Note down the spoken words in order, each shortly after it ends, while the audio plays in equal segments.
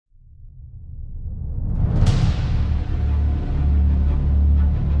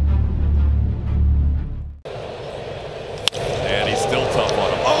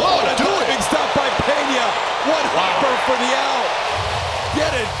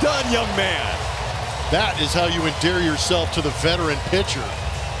done, young man. That is how you endear yourself to the veteran pitcher.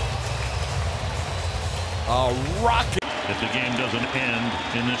 A rocket. If the game doesn't end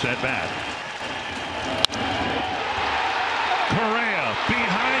in this at-bat. Correa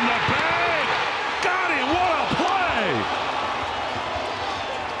behind the bag. Got him. What a play.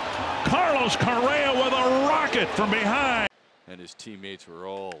 Carlos Correa with a rocket from behind. And his teammates were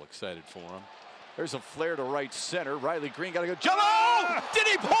all excited for him. There's a flare to right center. Riley Green got to go. Jello! Did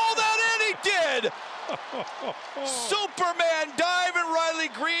he pull that in? He did! Superman dive, and Riley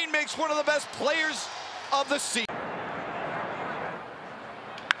Green makes one of the best players of the season.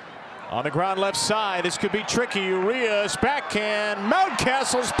 On the ground left side, this could be tricky. Urias backhand,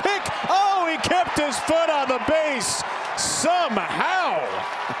 Mountcastle's pick. Oh, he kept his foot on the base somehow.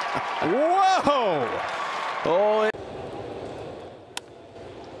 Whoa! Oh.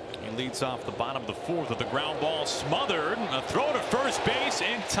 He leads off the bottom of the fourth with the ground ball smothered. A throw to first base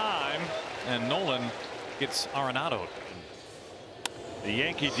in time, and Nolan gets Arenado. The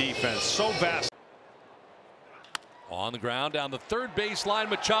Yankee defense so vast. On the ground down the third baseline,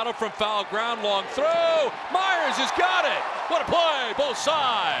 Machado from foul ground, long throw. Myers has got it. What a play, both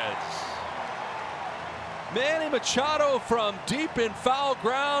sides. Manny Machado from deep in foul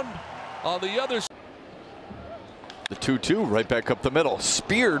ground on the other side. The 2-2 right back up the middle.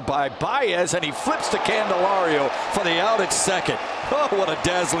 Speared by Baez, and he flips to Candelario for the out at second. Oh, what a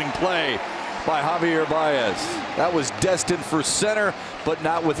dazzling play by Javier Baez. That was destined for center, but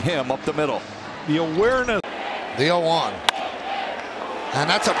not with him up the middle. The awareness. The 0-1. And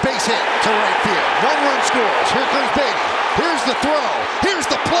that's a base hit to right field. One run scores. Here comes Beatty. Here's the throw. Here's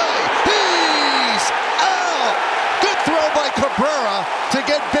the play. He's out. Good throw by Cabrera to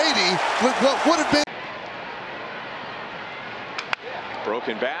get Beatty with what would have been.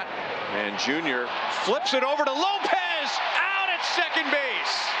 Broken bat, and Junior flips it over to Lopez. Out at second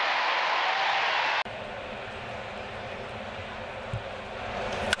base.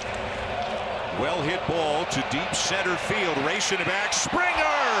 Well hit ball to deep center field. Racing it back. Springer!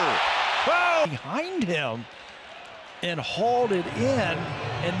 Oh! Behind him and hauled it in,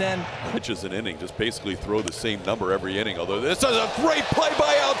 and then pitches an inning, just basically throw the same number every inning. Although this is a great play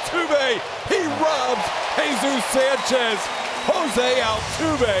by Altuve. He robs Jesus Sanchez. Jose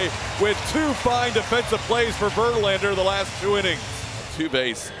Altuve with two fine defensive plays for Verlander the last two innings.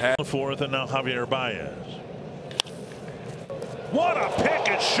 Altuve's had The fourth, and now Javier Baez. What a pick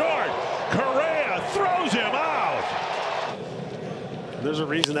and short. Correa throws him out. there's a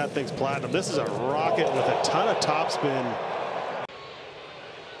reason that thing's platinum. This is a rocket with a ton of topspin.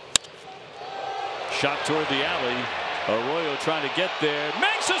 Shot toward the alley. Arroyo trying to get there.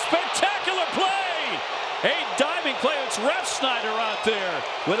 Makes a spectacular play. A diving play. It's Refsnyder out there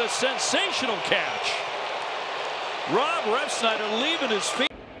with a sensational catch. Rob Refsnyder leaving his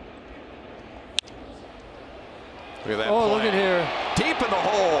feet. Look at that play. Look at here. Deep in the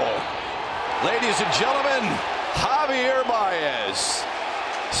hole. Ladies and gentlemen, Javier Baez.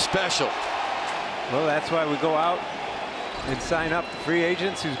 Special. Well, that's why we go out and sign up the free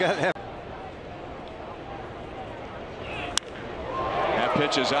agents who's got that. That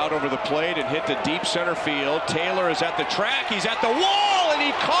pitch is out over the plate and hit the deep center field. Taylor is at the track. He's at the wall, and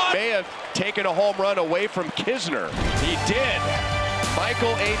he caught. May have taken a home run away from Kisner. He did.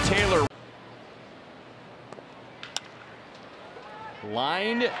 Michael A. Taylor.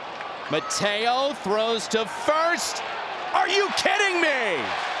 Lined. Mateo throws to first. Are you kidding me?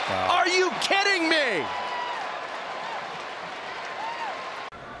 Are you kidding me?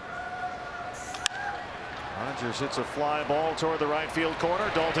 Rogers hits a fly ball toward the right field corner.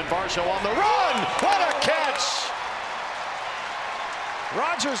 Dalton Varsho on the run. What a catch!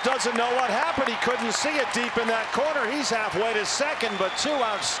 Rogers doesn't know what happened. He couldn't see it deep in that corner. He's halfway to second, but two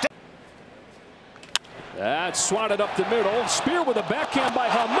outstanding. That's swatted up the middle. Spear with a backhand by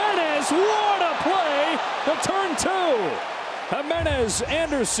Jimenez. What a play! The turn two. Jimenez,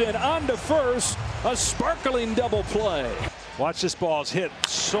 Anderson on to first. A sparkling double play. Watch this ball's hit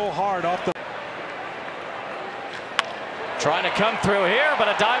so hard off the. Trying to come through here, but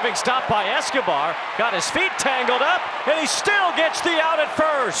a diving stop by Escobar. Got his feet tangled up, and he still gets the out at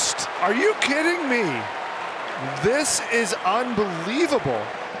first. Are you kidding me? This is unbelievable.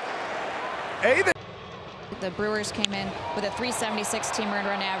 The Brewers came in with a .376 team earned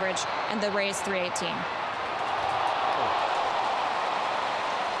run average, and the Rays .318.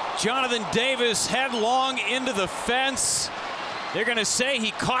 Jonathan Davis headlong into the fence. They're going to say he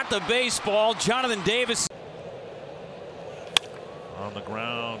caught the baseball. Jonathan Davis. On the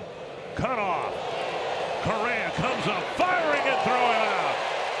ground, cut off. Correa comes up, firing and throwing out.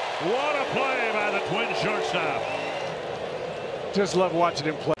 What a play by the Twins shortstop. Just love watching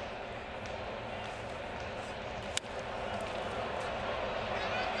him play.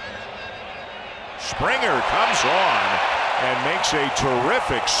 Springer comes on and makes a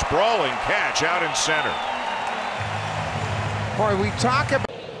terrific sprawling catch out in center. Boy, we talk about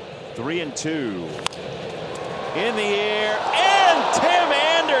 3-2. In the air, and Tim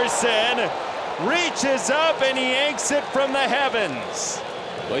Anderson reaches up and he yanks it from the heavens.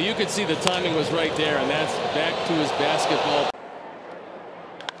 Well, you could see the timing was right there, and that's back to his basketball.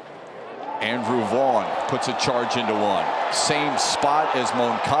 Andrew Vaughn puts a charge into one. Same spot as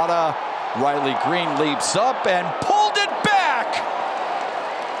Moncada. Riley Green leaps up and pulled it back.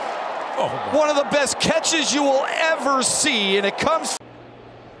 One of the best catches you will ever see, and it comes.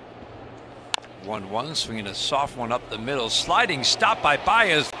 1-1, swinging a soft one up the middle. Sliding stop by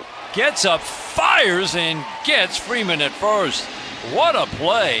Baez. Gets up, fires, and gets Freeman at first. What a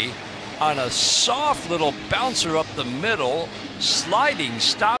play on a soft little bouncer up the middle. Sliding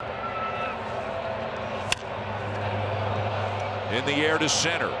stop. In the air to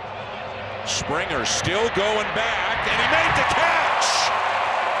center. Springer still going back, and he made the catch.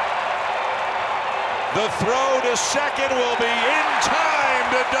 The throw to second will be in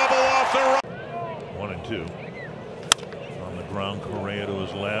time to double off the run. 1-2. On the ground, Correa to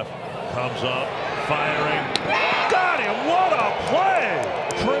his left. Comes up, firing. Got him! What a play!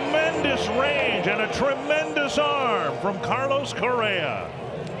 Tremendous range and a tremendous arm from Carlos Correa.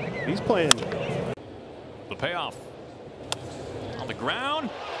 He's playing. The payoff. On the ground.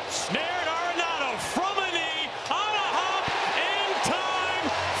 Snared Arenado from a knee. On a hop. In time.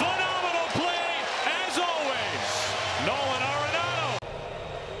 Phenomenal play as always. Nolan Arenado.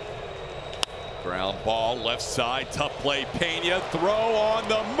 Ground ball, left side, tough play. Pena, throw on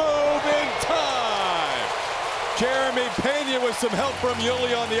the move in time. Jeremy Pena with some help from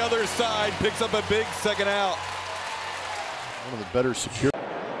Yuli on the other side. Picks up a big second out. one of the better secure.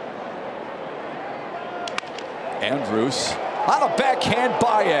 Andrews on a backhand.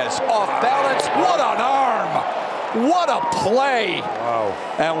 Baez off balance. What an arm. What a play.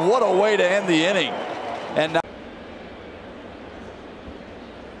 Wow. And what a way to end the inning. And now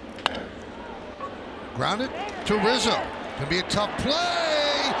Grounded to Rizzo. Can be a tough play.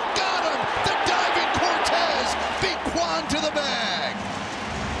 Got him. The diving Cortez beat Kwan to the bag.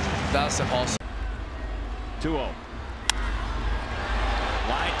 That's also 2-0.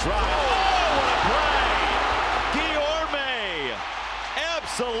 Line drive. Oh, what a play. Guillorme.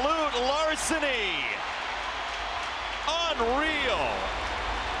 Absolute larceny. Unreal.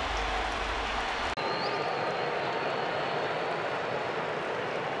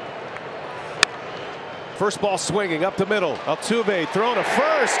 First ball swinging up the middle. Altuve thrown to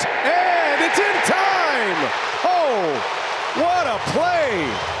first, and it's in time. Oh, what a play.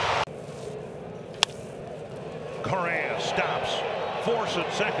 Correa stops. Force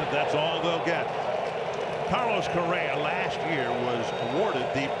at second. That's all they'll get. Carlos Correa last year was awarded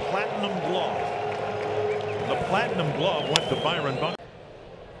the Platinum Glove. The Platinum Glove went to Byron Buxton.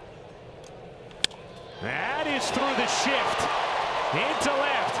 That is through the shift. Into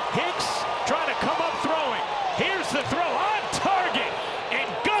left. Hicks trying to come up throwing. Here's the throw on target and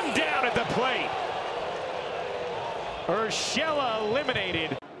gunned down at the plate. Urshela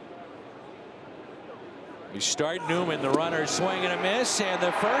eliminated. You start Newman, the runner swing and a miss, and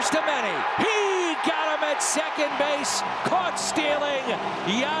the first of many. He got him at second base, caught stealing.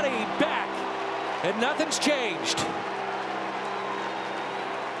 Yachty back, and nothing's changed.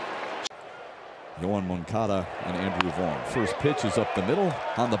 Yohan Moncada and Andrew Vaughn. First pitch is up the middle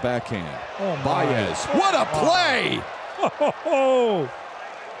on the backhand. Oh, my. Baez. What a play!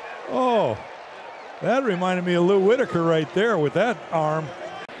 Oh, that reminded me of Lou Whitaker right there with that arm.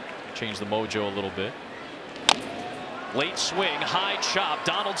 Change the mojo a little bit. Late swing, high chop.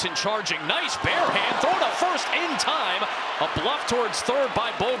 Donaldson charging. Nice bare hand. Throw to first in time. A bluff towards third by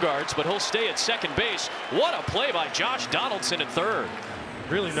Bogarts, but he'll stay at second base. What a play by Josh Donaldson at third.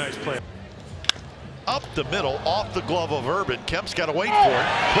 Really nice play. Up the middle, off the glove of Urban. Kemp's got to wait for it.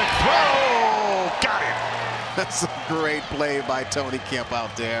 Quick throw. Got it. That's a great play by Tony Kemp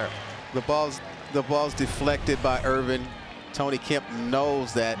out there. The ball's deflected by Irvin. Tony Kemp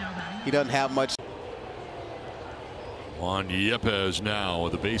knows that he doesn't have much. Juan Yepes now,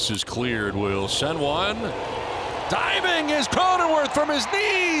 the bases cleared, will send one. Diving is Cronenworth from his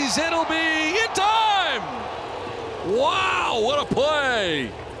knees. It'll be in time. Wow, what a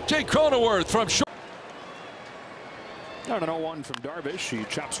play. Jake Cronenworth from short. An 0-1 from Darvish. He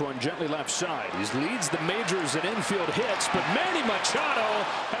chops one gently left side. He leads the majors in infield hits, but Manny Machado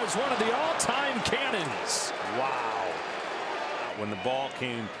has one of the all-time cannons. Wow. When the ball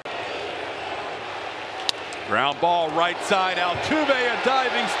came. Ground ball right side. Altuve a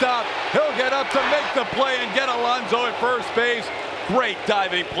diving stop. He'll get up to make the play and get Alonso at first base. Great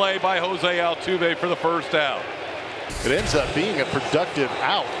diving play by Jose Altuve for the first out. It ends up being a productive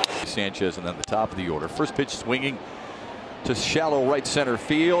out. Sanchez and then the top of the order. First pitch swinging to shallow right center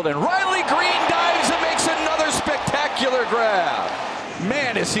field, and Riley Green dives and makes another spectacular grab.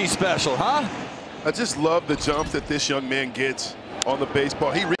 Man, is he special, huh? I just love the jumps that this young man gets on the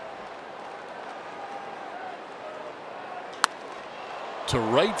baseball. To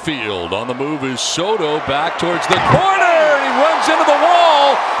right field. On the move is Soto back towards the corner. He runs into the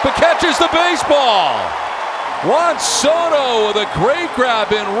wall but catches the baseball. Juan Soto with a great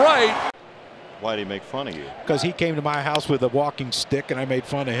grab in right. Why did he make fun of you? Because he came to my house with a walking stick and I made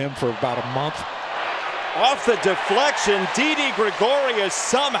fun of him for about a month. Off the deflection, Didi Gregorius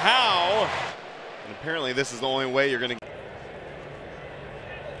somehow. And apparently this is the only way you're going to.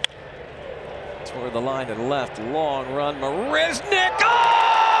 Toward the line and left, long run, Marisnik.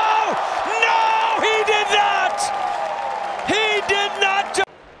 Oh! No, he did not! He did not!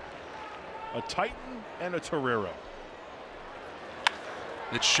 A Titan and a Torero.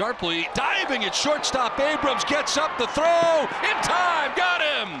 It's Sharpley diving at shortstop. Abrams gets up the throw in time. Got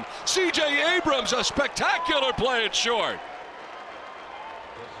him. C.J. Abrams, a spectacular play at short.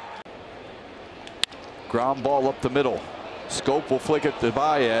 Ground ball up the middle. Scope will flick it to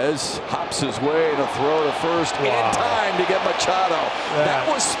Baez. Hops his way and a throw to first in time to get Machado. That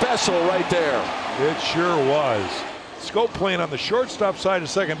was special right there. It sure was. Scope playing on the shortstop side of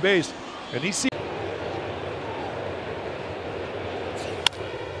second base, and he sees.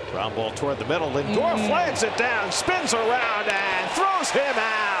 Ground ball toward the middle. Lindor flags it down, spins around, and throws him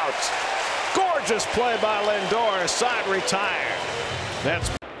out. Gorgeous play by Lindor. Side retired. That's.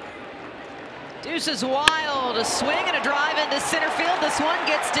 Deuce is wild. A swing and a drive into center field. This one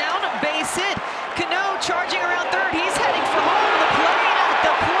gets down. A base hit. Cano charging around third. He's heading for home. The play at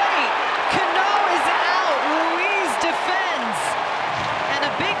the plate. Cano is out. Ruiz defends. And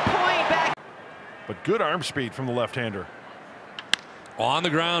a big point back. But good arm speed from the left-hander. On the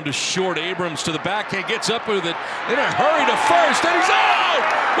ground to short. Abrams to the backhand, gets up with it in a hurry to first, and he's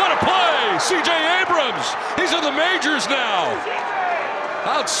out! What a play! C.J. Abrams, he's in the majors now.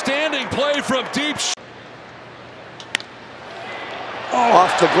 Outstanding play from deep.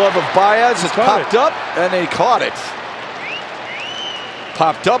 Off the glove of Baez, it's popped up, and he caught it.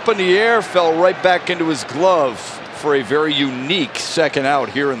 Popped up in the air, fell right back into his glove for a very unique second out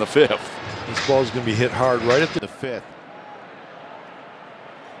here in the fifth. This ball's going to be hit hard right at the fifth.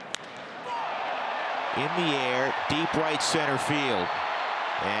 In the air, deep right center field.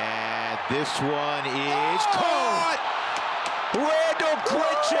 And this one is caught! Randall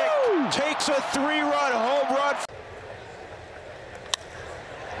Grichuk takes a 3-run home run.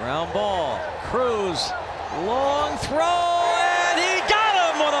 Ground ball. Cruz. Long throw. And he got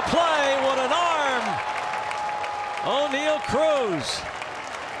him. What a play. What an arm. O'Neal Cruz.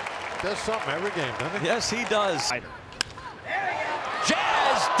 Does something every game, doesn't he? Yes, he does.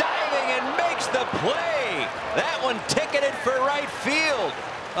 Jazz diving and makes the play. That one ticketed for right field.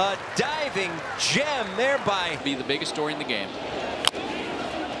 A diving gem thereby. Be the biggest story in the game.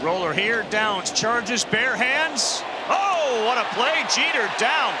 Roller here. Downs charges. Bare hands. Oh, what a play. Jeter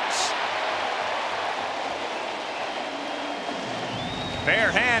Downs.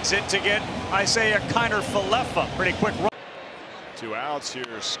 Bare hands it to get Isaiah Kiner-Falefa. Pretty quick run. 2 outs.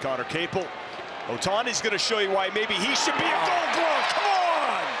 Here's Connor Capel. Otani's going to show you why maybe he should be a Gold Glove. Come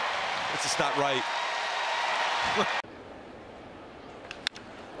on! This is not right.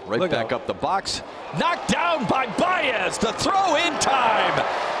 Right Look back out. up the box. Knocked down by Baez. The throw in time.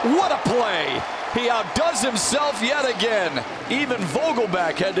 What a play. He outdoes himself yet again. Even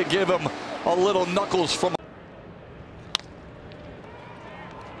Vogelback had to give him a little knuckles from.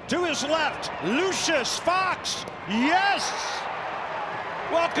 To his left, Lucius Fox. Yes!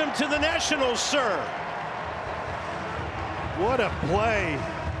 Welcome to the Nationals, sir. What a play.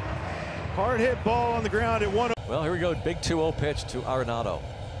 Hard hit ball on the ground at 1. Well, here we go. Big 2-0 pitch to Arenado.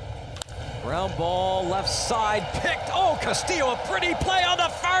 Ground ball left side picked. Oh, Castillo, a pretty play on the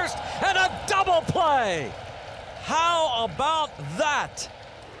first and a double play. How about that?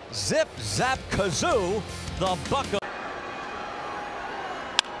 Zip, zap, kazoo, the bucko.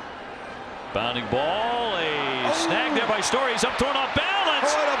 Bounding ball, a snag there by Story. He's up, thrown off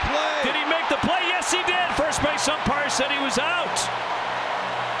balance. What a play! Did he make the play? Yes, he did. First base umpire said he was out.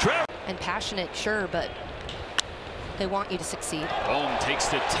 Trevor. And passionate, sure, but they want you to succeed. Bohm takes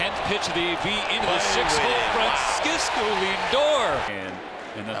the 10th pitch of the AV into the 6th hole. Francisco Lindor.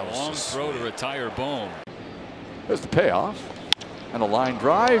 And then a long throw to retire Bohm. There's the payoff. And a line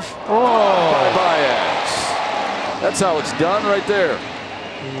drive. Oh, by Baez. That's how it's done right there.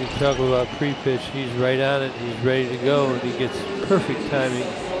 When you talk about pre-pitch, he's right on it. He's ready to go, and he gets perfect timing.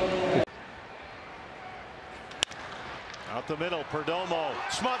 Out the middle, Perdomo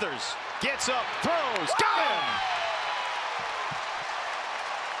smothers, gets up, throws, got him!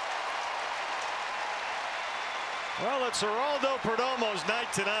 Well, it's Geraldo Perdomo's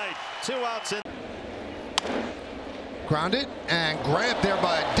night tonight. 2 outs in. Grounded and grabbed there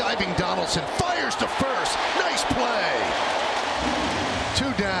by a diving Donaldson. Fires to first. Nice play.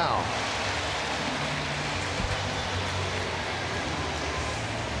 2 down.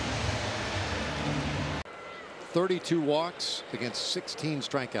 .32 walks against 16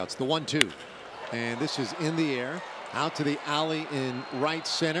 strikeouts. The 1-2. And this is in the air. Out to the alley in right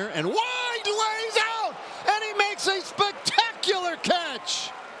center. And wide, lays out. And he makes a spectacular catch.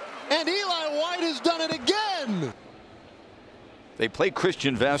 And Eli White has done it again. They play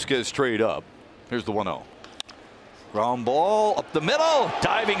Christian Vasquez straight up. Here's the 1-0. Ground ball up the middle.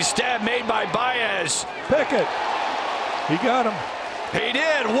 Diving stab made by Baez. Pickett. He got him. He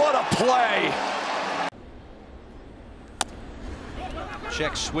did. What a play.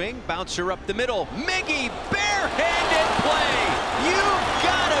 Check swing, bouncer up the middle. Miggy, barehanded play. You've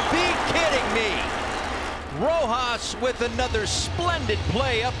got to be kidding me. Rojas with another splendid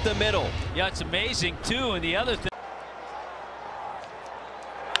play up the middle. Yeah, it's amazing too. And the other thing.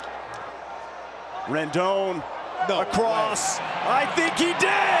 Rendon across. I think he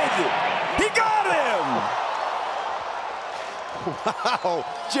did. He got him. Wow.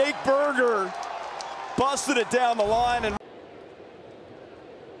 Jake Berger busted it down the line. And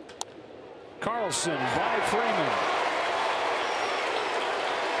Carlson by Freeman.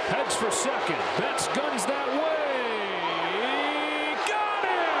 Heads for second. Betts guns that way. Got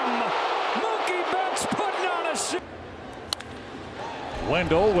him. Mookie Betts putting on a.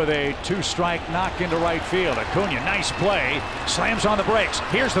 Wendell with a 2-strike knock into right field. Acuna, nice play. Slams on the brakes.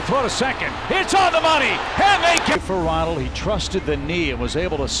 Here's the throw to second. It's on the money. And they get for Ronald. He trusted the knee and was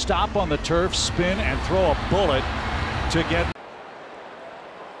able to stop on the turf, spin, and throw a bullet to get.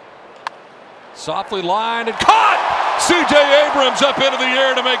 Softly lined and caught! C.J. Abrams up into the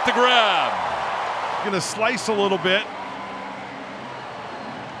air to make the grab. Going to slice a little bit.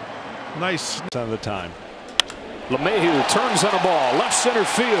 Nice. Of the time. LeMahieu turns on a ball, left center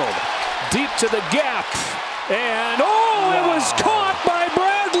field, deep to the gap, and it was caught by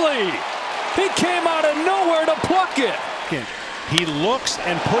Bradley. He came out of nowhere to pluck it. He looks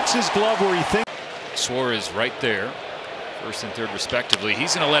and puts his glove where he thinks. Suarez right there, first and third respectively.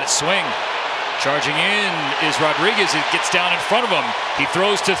 He's going to let it swing. Charging in is Rodriguez. It gets down in front of him. He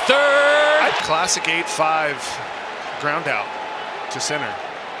throws to third. Classic 8-5 ground out to center.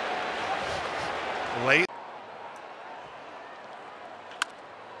 Late.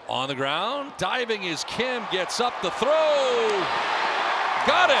 On the ground, diving is Kim, gets up the throw.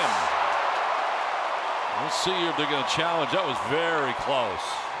 Got him. We'll see if they're going to challenge. That was very close.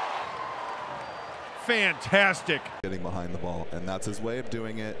 Fantastic. Getting behind the ball, and that's his way of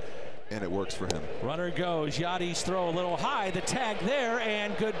doing it, and it works for him. Runner goes. Yadi's throw a little high. The tag there,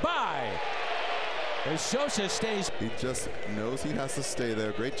 and goodbye. As Sosa stays. He just knows he has to stay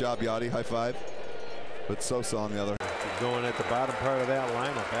there. Great job, Yadi. High five. But Sosa on the other. Going at the bottom part of that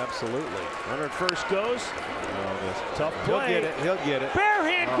lineup, absolutely. Runner at first goes. Tough play. He'll get it. He'll get it.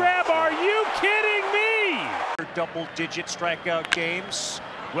 Barehand grab. Are you kidding me? Double-digit strikeout games.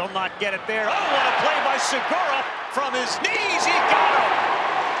 Will not get it there. Oh, what a play by Segura from his knees. He got him.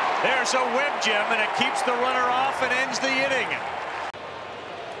 There's a web gem, and it keeps the runner off and ends the inning.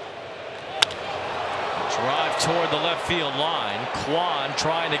 Drive toward the left field line. Kwan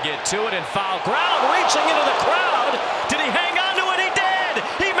trying to get to it and foul ground, reaching into the crowd. Did he hang on to it? He did.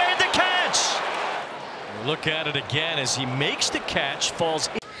 He made the catch. Look at it again as he makes the catch, falls.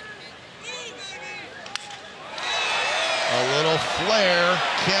 A little flare.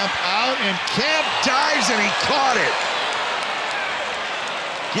 Kemp out, and Kemp dives, and he caught it.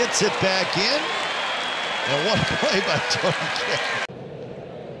 Gets it back in. And what a play by Tony Kemp.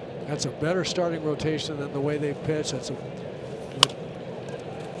 That's a better starting rotation than the way they pitch. That's a.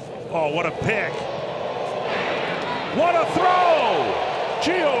 Oh, what a pick. What a throw!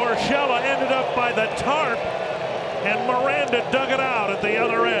 Gio Urshela ended up by the tarp, and Miranda dug it out at the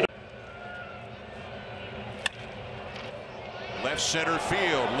other end. Left center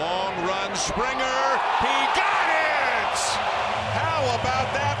field, long run, Springer. He got it! How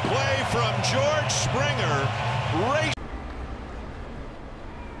about that play from George Springer?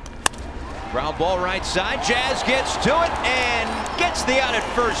 Ground ball right side. Jazz gets to it and gets the out at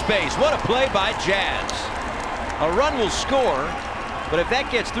first base. What a play by Jazz. A run will score, but if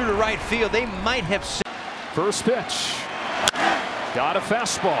that gets through to right field, they might have. First pitch. Got a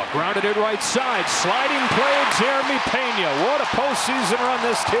fastball, grounded it right side, sliding play, Jeremy Pena. What a postseason run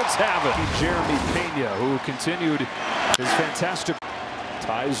this kid's having. Jeremy Pena, who continued his fantastic,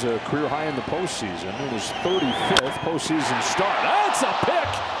 ties a career high in the postseason in his 35th postseason start. That's a pick.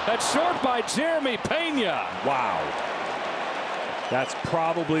 That's short by Jeremy Pena. Wow. That's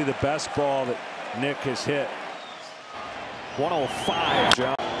probably the best ball that Nick has hit. 105,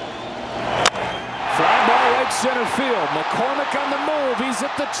 John. Fly ball right center field. McCormick on the move. He's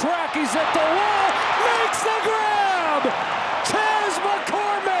at the track. He's at the wall. Makes the grab. Chaz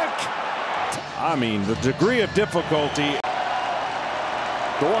McCormick. I mean, the degree of difficulty.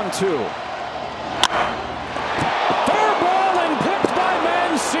 The 1-2. Fair ball and picked by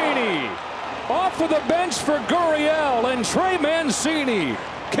Mancini. Off of the bench for Gurriel, and Trey Mancini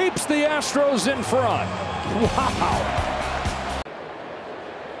keeps the Astros in front. Wow.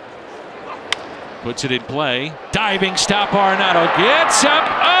 Puts it in play. Diving stop. Arenado gets up.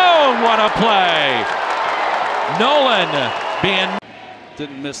 Oh, what a play. Nolan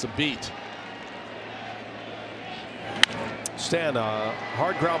didn't miss a beat. Stan,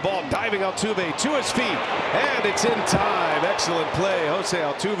 hard ground ball. Diving Altuve to his feet. And it's in time. Excellent play. Jose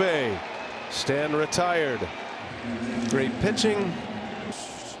Altuve. Stan retired. Great pitching.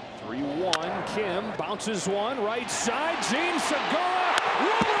 3-1. Kim bounces one. Right side. Gene Segura.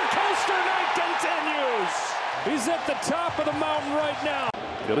 Roller coaster night continues. He's at the top of the mountain right now.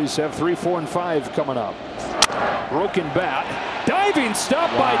 Phillies have 3, 4, and 5 coming up. Broken bat. Diving stop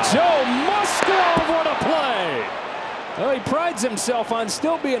by Joe Musgrove. What a play. Well, he prides himself on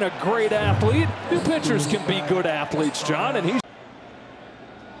still being a great athlete. New pitchers can be good athletes, John, and he's.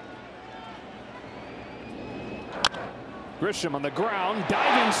 Grisham on the ground,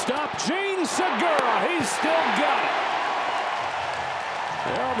 diving stop, Gene Segura, he's still got it.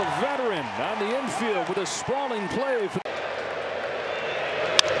 Well, the veteran on the infield with a sprawling play.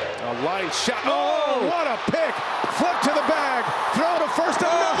 A line shot. Oh, what a pick. Flip to the bag. Throw to first.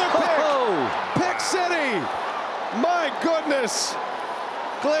 Another pick. Pick City. My goodness.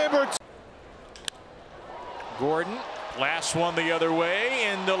 Gleyber. Gordon. Last one the other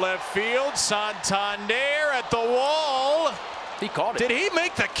way into left field. Santander at the wall. He caught it. Did he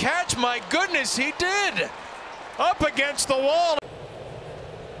make the catch? My goodness, he did. Up against the wall.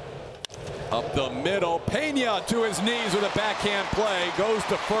 Up the middle, Pena to his knees with a backhand play, goes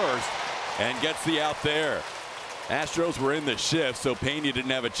to first and gets the out there. Astros were in the shift, so Pena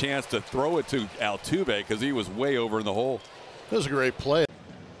didn't have a chance to throw it to Altuve because he was way over in the hole. That was a great play.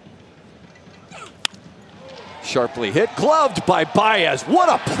 Sharply hit, gloved by Baez. What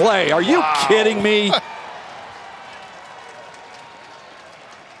a play. Are you kidding me?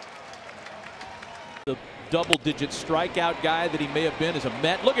 The double-digit strikeout guy that he may have been as a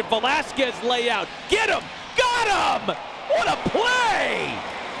Met. Look at Velasquez layout. Get him! Got him! What a play!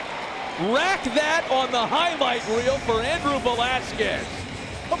 Rack that on the highlight reel for Andrew Velasquez.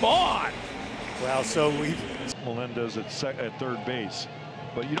 Come on! Well, so Melendez at third base,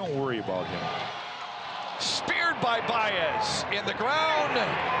 but you don't worry about him. Speared by Baez in the ground.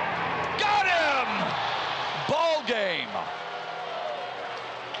 Got him! Ball game.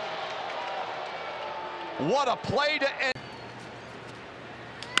 What a play to end.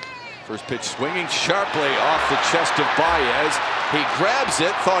 First pitch swinging sharply off the chest of Baez. He grabs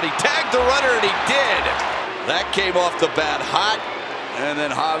it, thought he tagged the runner, and he did. That came off the bat hot, and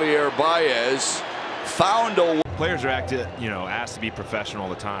then Javier Baez found a way. Players are asked to be professional all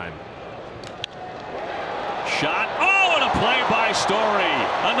the time. Shot. Oh, and a play by Story.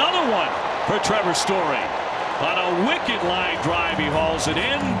 Another one for Trevor Story. On a wicked line drive, he hauls it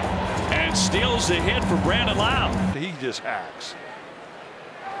in and steals the hit for Brandon Lau. He just hacks.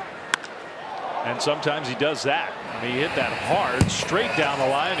 And sometimes he does that. I mean, he hit that hard straight down the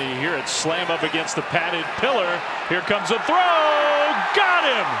line, and you hear it slam up against the padded pillar. Here comes a throw. Got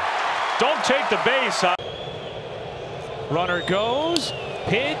him. Don't take the base. Runner goes.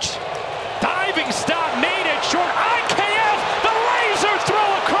 Pitch. Diving stop. Made it short. IKF. The laser throw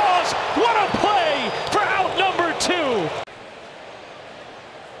across. What a play for out number 2.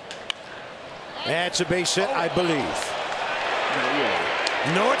 That's a base hit, I believe.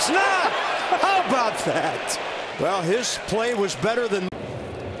 No, it's not. How about that? Well, his play was better than.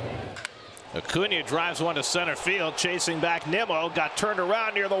 Acuna drives one to center field, chasing back Nimmo, got turned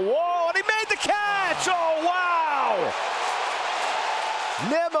around near the wall, and he made the catch. Oh, wow!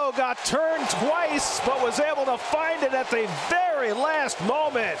 Nimmo got turned twice, but was able to find it at the very last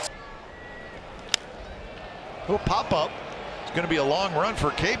moment. Little pop-up. It's going to be a long run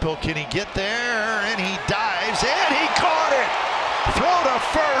for Capel. Can he get there? And he dives, and he caught it. Throw to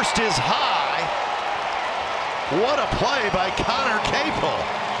first is high. What a play by Connor Capel.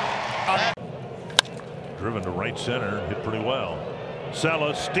 Driven to right center, hit pretty well.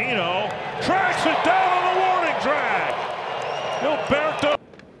 Celestino tracks it down on the warning track. Gilberto.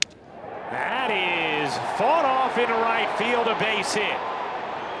 That is fought off into right field, a base hit.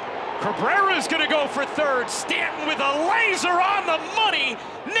 Cabrera's going to go for third. Stanton with a laser on the money.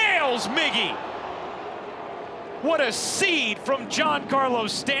 Nails Miggy. What a seed from Giancarlo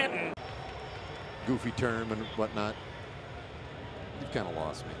Stanton. Goofy term and whatnot. You've kind of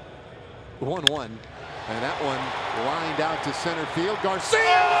lost me. 1-1. And that one lined out to center field. Garcia with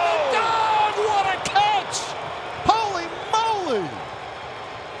a dog! What a catch! Holy moly!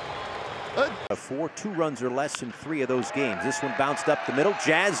 For 2 runs or less in 3 of those games. This one bounced up the middle.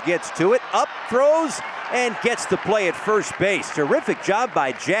 Jazz gets to it, up, throws, and gets the play at first base. Terrific job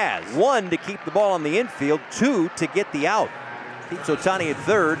by Jazz. 1 to keep the ball on the infield, 2 to get the out. Keeps Ohtani at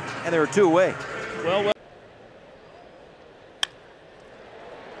third, and there are 2 away. Well,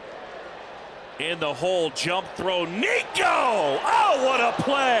 in the hole, jump throw, Nico! Oh, what a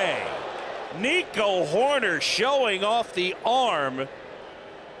play! Nico Horner showing off the arm.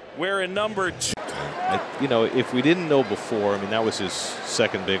 Wearing number 2. You know, if we didn't know before, I mean, that was his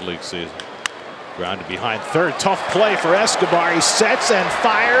second big league season. Grounded behind third. Tough play for Escobar. He sets and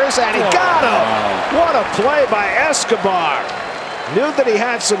fires, and he got him. What a play by Escobar. Knew that he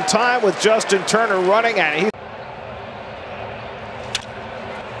had some time with Justin Turner running, and he.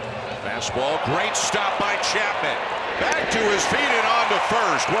 Fastball, great stop by Chapman. Back to his feet and on to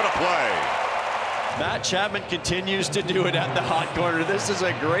first. What a play. Matt Chapman continues to do it at the hot corner. This is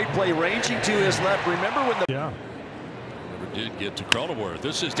a great play, ranging to his left. Remember when the Never did get to Cronenworth.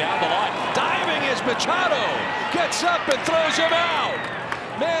 This is down the line. Diving is Machado. Gets up and throws him out.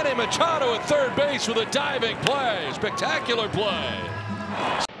 Manny Machado at third base with a diving play. Spectacular play.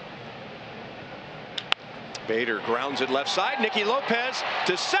 Bader grounds it left side. Nicky Lopez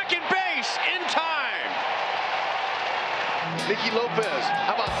to second base in time. Nicky Lopez,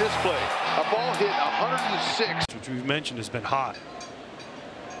 how about this play? A ball hit 106. Which we've mentioned has been hot.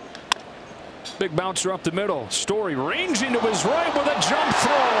 Big bouncer up the middle. Story ranging to his right with a jump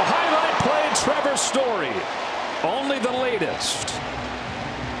throw. Highlight play, Trevor Story. Only the latest.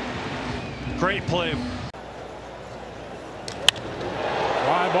 Great play.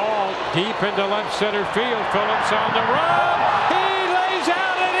 Fly ball deep into left center field. Phillips on the run. He lays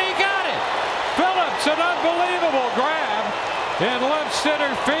out and he got it. Phillips, an unbelievable grab in left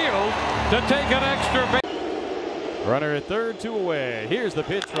center field to take an extra base. runner at third, 2 away. Here's the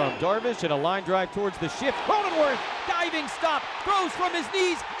pitch from Darvish and a line drive towards the shift. Cronenworth, diving stop, throws from his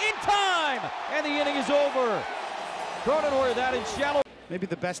knees in time, and the inning is over. Cronenworth out in shallow. Maybe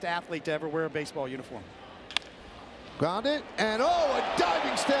the best athlete to ever wear a baseball uniform. Grounded, and oh, a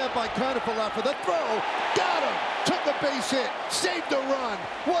diving stab by Kernifel for the throw. Got him! Took a base hit, saved a run.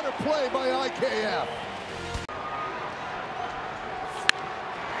 What a play by IKF.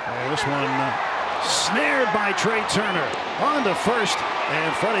 This one snared by Trey Turner on to first,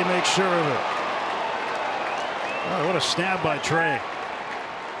 and Freddie makes sure of it. Oh, what a stab by Trey.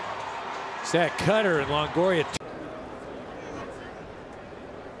 It's that cutter and Longoria.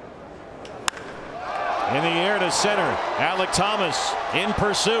 In the air to center. Alec Thomas in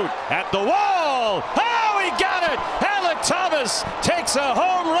pursuit at the wall. Oh, he got it. Alec Thomas takes a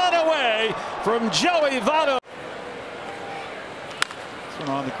home run away from Joey Votto. This one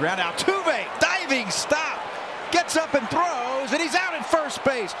on the ground. Altuve, diving stop. Gets up and throws, and he's out at first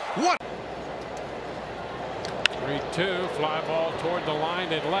base. What? 3-2, fly ball toward the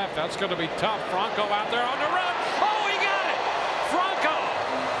line and left. That's going to be tough. Franco out there on the run. Oh, he got it. Franco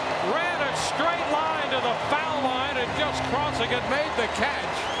ran a straight line to the foul line and just crossing it made the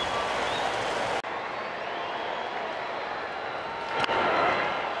catch.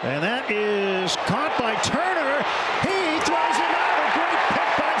 And that is caught by Turner. He throws it out. A great pick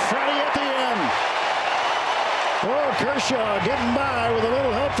by Freddie at the end. Oh, Kershaw getting by with a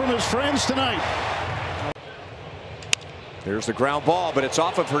little help from his friends tonight. There's the ground ball, but it's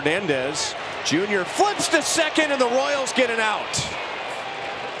off of Hernandez. Jr. flips to second, and the Royals get an out.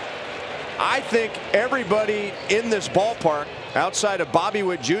 I think everybody in this ballpark, outside of Bobby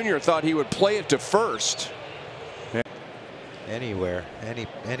Witt Jr., thought he would play it to first. Anywhere,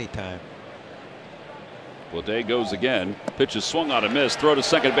 anytime. Well, day goes again. Pitch is swung on a miss. Throw to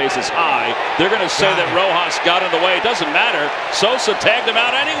second base is high. They're going to say that Rojas got in the way. It doesn't matter. Sosa tagged him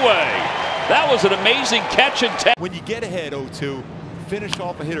out anyway. That was an amazing catch and tag. When you get ahead 0-2, finish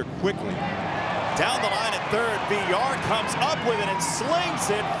off a hitter quickly. Down the line at third, VR comes up with it and slings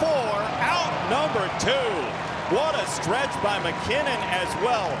it for out number 2. What a stretch by McKinnon as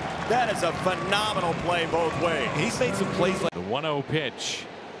well. That is a phenomenal play both ways. He's made some plays like the 1-0 pitch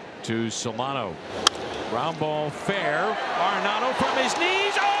to Solano. Ground ball fair. Arenado from his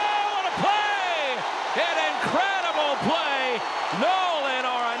knees. Oh, what a play! An incredible play. Nolan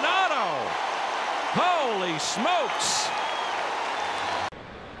Arenado. Holy smokes.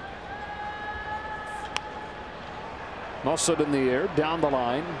 Musset in the air, down the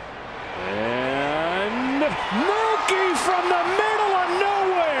line. And Mookie from the middle of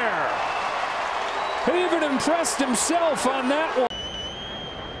nowhere. He even impressed himself on that one.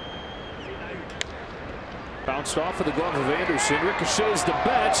 Bounced off of the glove of Anderson. Ricochets the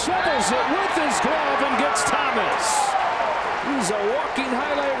bat, shovels it with his glove and gets Thomas. He's a walking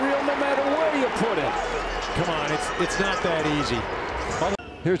highlight reel no matter where you put it. Come on, it's not that easy.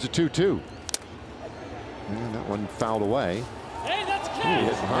 Here's a 2-2. And that one fouled away. Hey, that's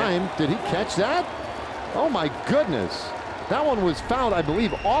Heim, did he catch that? Oh my goodness. That one was fouled, I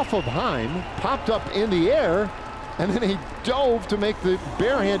believe, off of Heim, popped up in the air, and then he dove to make the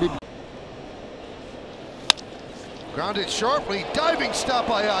barehanded. Grounded sharply, diving stop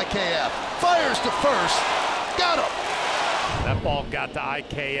by IKF. Fires to first, got him. That ball got to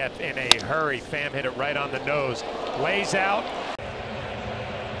IKF in a hurry. Pham hit it right on the nose. Lays out.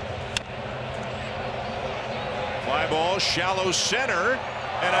 Fly ball, shallow center,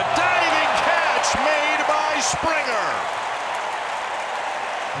 and a diving catch made by Springer.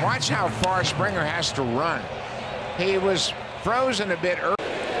 Watch how far Springer has to run. He was frozen a bit early.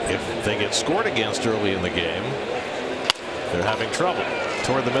 If they get scored against early in the game, they're having trouble.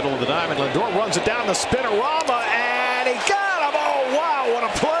 Toward the middle of the diamond, Lindor runs it down the spinorama, and he got him. Oh, wow, what a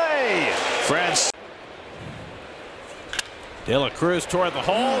play. De La Cruz toward the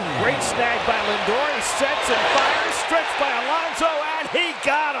hole. Great snag by Lindor. He sets and fires. Stretched by Alonso, and he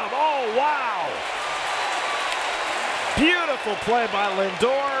got him. Oh, wow. Beautiful play by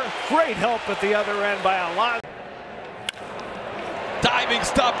Lindor. Great help at the other end by Alonso. Diving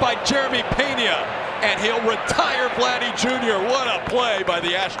stop by Jeremy Pena, and he'll retire Vladdy Jr. What a play by the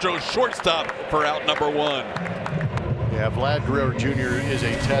Astros shortstop for out number 1. Yeah, Vlad Guerrero Jr. is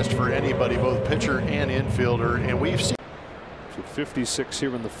a test for anybody, both pitcher and infielder, and we've seen. 56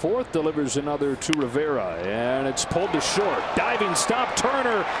 here in the fourth, delivers another to Rivera, and it's pulled to short. Diving stop,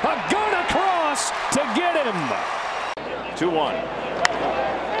 Turner, a gun across to get him. 2-1.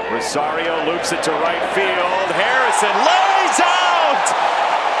 Rosario loops it to right field. Harrison lays out.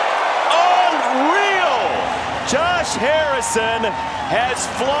 Unreal. Josh Harrison has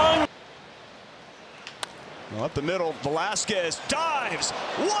flung. Up the middle, Velasquez dives.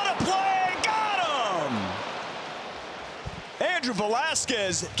 What a play! Got him. Andrew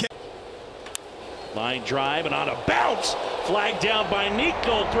Velasquez. Line drive and on a bounce. Flag down by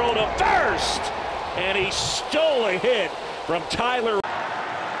Nico. Throw to first. And he stole a hit from Tyler.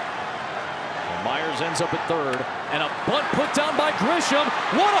 Myers ends up at third, and a bunt put down by Grisham.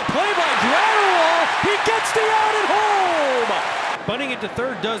 What a play by Gratterall! He gets the out at home! Bunting it to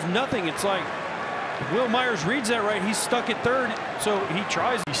third does nothing. It's like Will Myers reads that right. He's stuck at third, so he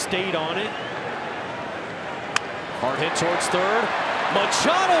tries. He stayed on it. Hard hit towards third.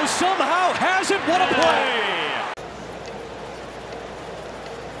 Machado somehow has it. What a play!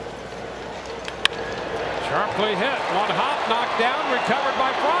 Sharply hit. One hop, knocked down, recovered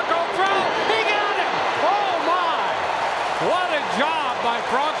by Franco. Throw. He got it. Oh, my. What a job by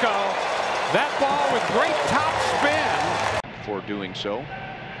Franco. That ball with great top spin. For doing so.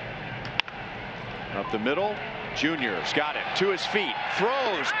 Up the middle. Junior's got it to his feet.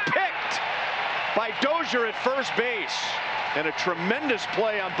 Throws. Picked by Dozier at first base. And a tremendous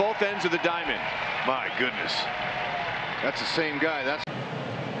play on both ends of the diamond. My goodness. That's the same guy. That's.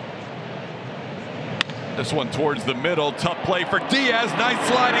 This one towards the middle. Tough play for Diaz. Nice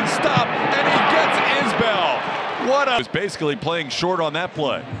sliding stop. And he gets Isbell. What a. He was basically playing short on that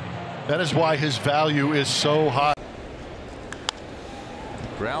play. That is why his value is so high.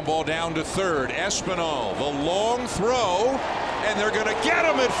 Ground ball down to third. Espinal, the long throw, and they're going to get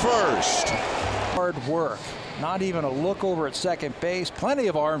him at first. Hard work. Not even a look over at second base. Plenty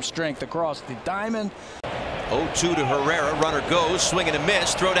of arm strength across the diamond. 0-2 to Herrera. Runner goes. Swing and a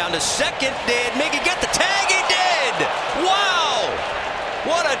miss. Throw down to second. Did Miggy get the tag? He did! Wow!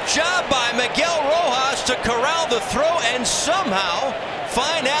 What a job by Miguel Rojas to corral the throw and somehow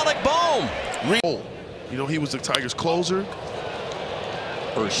find Alec Bohm. You know, he was the Tigers' closer.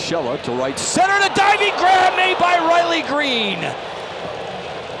 Urshela to right center. And a diving grab made by Riley Green.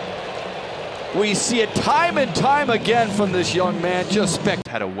 We see it time and time again from this young man. Just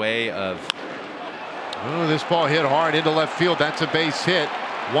had a way of. Oh, this ball hit hard into left field. That's a base hit.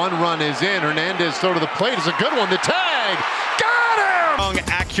 One run is in. Hernandez throw to the plate is a good one. The tag. Got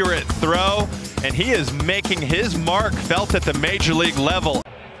Accurate throw, and he is making his mark felt at the major league level.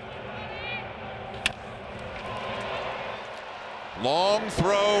 Long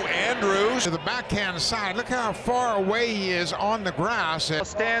throw, Andrews. To the backhand side. Look how far away he is on the grass.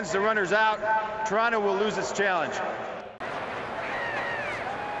 Stands, the runner's out. Toronto will lose its challenge.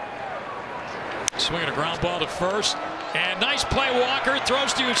 Swinging a ground ball to first. And nice play, Walker.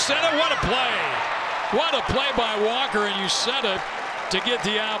 Throws to Uceta. What a play. What a play by Walker and Uceta to get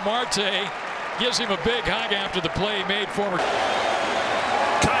the out. Marte gives him a big hug after the play he made former.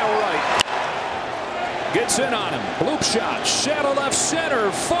 Kyle Wright gets in on him. Bloop shot. Shadow left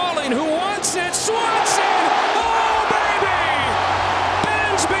center. Falling. Who wants it? Swanson! Oh, baby!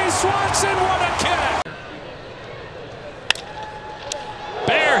 Dansby Swanson, what a catch!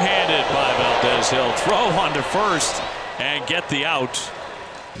 Barehanded by Valdez. He'll throw on to first and get the out.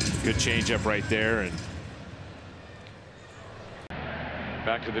 Good changeup right there. And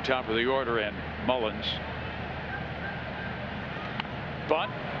back to the top of the order, and Mullins.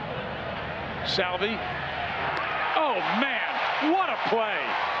 Bunt. Salvi. Oh, man, what a play.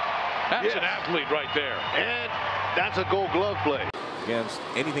 That's an athlete right there. And that's a gold glove play. Against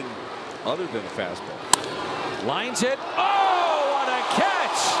anything other than a fastball. Lines it. Oh, what a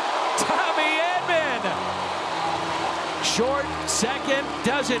catch. Tommy Edman. Short, second,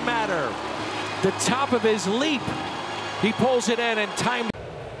 doesn't matter. The top of his leap. He pulls it in and time.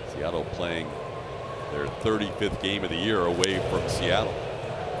 Seattle playing their 35th game of the year away from Seattle.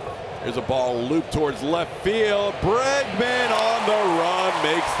 Here's a ball looped towards left field. Bregman on the run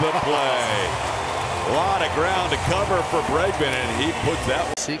makes the play. A lot of ground to cover for Bregman, and he puts that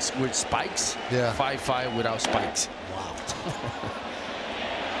one. 6 with spikes. Yeah. 5-5 without spikes. Wow.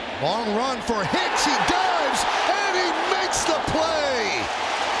 Long run for Hicks. He dives and he makes the play.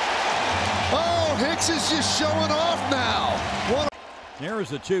 Oh, Hicks is just showing off now. Here's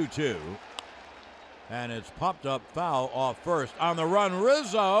the 2-2. And it's popped up foul off first. On the run,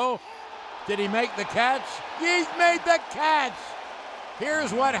 Rizzo. Did he make the catch? He's made the catch.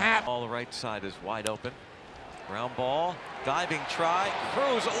 Here's what happened. All the right side is wide open. Ground ball, diving try.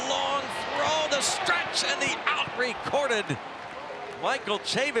 Cruz, a long throw, the stretch, and the out recorded. Michael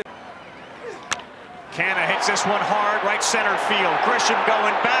Chavin. Canna hits this one hard, right center field. Grisham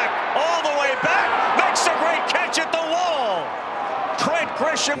going back, all the way back, makes a great catch at the wall. Trent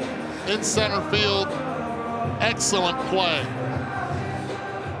Grisham. In center field, excellent play.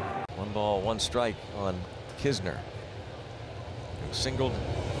 1 ball, 1 strike on Kisner. Singled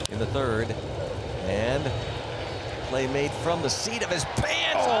in the third, and play made from the seat of his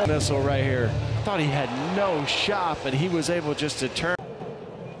pants. Oh, missile right here. Thought he had no shot, but he was able just to turn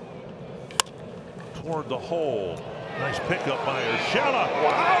toward the hole. Nice pickup by Urshela.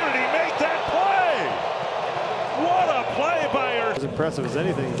 How did he make that play? What a play by Urshela. As impressive as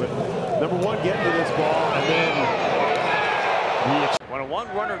anything, but number one, getting to this ball, and then when a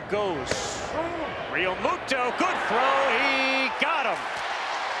 1 runner goes, Realmuto, good throw, he got him.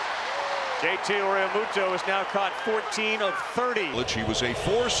 JT Realmuto has now caught 14 of 30. He was a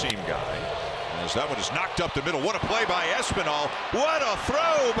 4-seam guy. As that one is knocked up the middle. What a play by Espinal. What a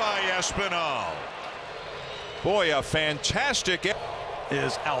throw by Espinal. Boy, a fantastic.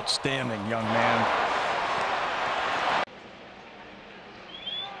 Is outstanding, young man.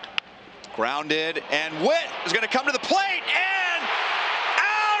 Grounded, and Witt is going to come to the plate, and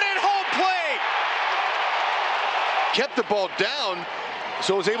out at home plate. Kept the ball down,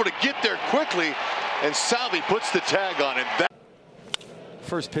 so was able to get there quickly, and Salvi puts the tag on it.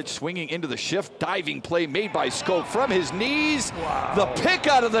 First pitch swinging into the shift, diving play made by Schoop from his knees. Wow. The pick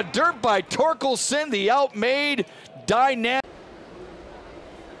out of the dirt by Torkelson, the out made dynamic.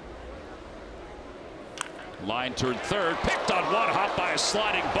 Line toward third, picked on one hop by a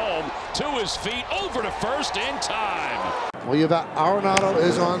sliding Bohm to his feet, over to first in time. Well, you've got Arenado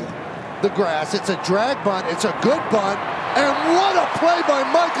is on the grass. It's a drag bunt. It's a good bunt. And what a play by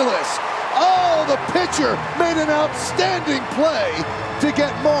Michaelis. Oh, the pitcher made an outstanding play to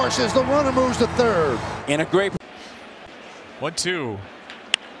get Marsh as the runner moves to third. In a great 1-2.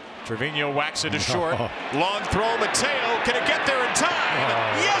 Trevino whacks it to short. Long throw, Mateo. Can it get there in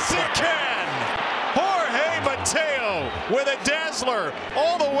time? Yes, it can. Jorge Mateo with a dazzler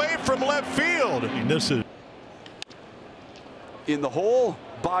all the way from left field. This is in the hole.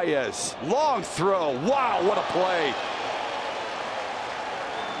 Baez, long throw. Wow, what a play.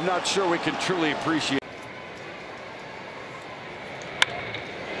 Not sure we can truly appreciate.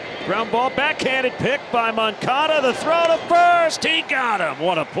 Ground ball, backhanded pick by Moncada. The throw to first. He got him.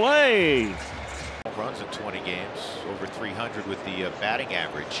 What a play. Runs in 20 games, over 300 with the batting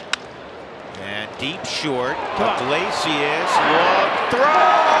average. And deep short. Iglesias. Long throw.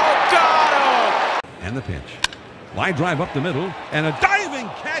 Got him. And the pitch. Line drive up the middle. And a diving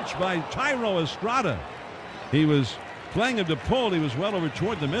catch by Tyro Estrada. He was playing him to pull. He was well over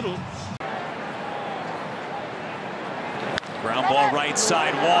toward the middle. Ground ball right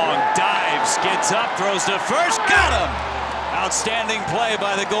side. Wong dives, gets up, throws to first. Got him. Outstanding play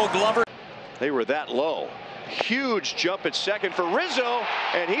by the Gold Glover. They were that low. Huge jump at second for Rizzo,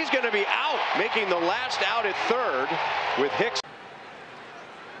 and he's going to be out, making the last out at third with Hicks.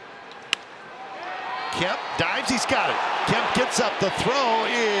 Kemp dives, he's got it. Kemp gets up, the throw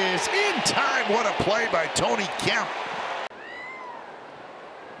is in time. What a play by Tony Kemp.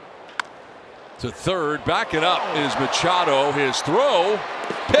 To third, backing up is Machado. His throw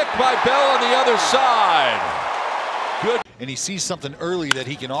picked by Bell on the other side. Good. And he sees something early that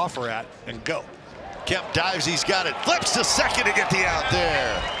he can offer at and go. Kemp dives, he's got it. Flips to second to get the out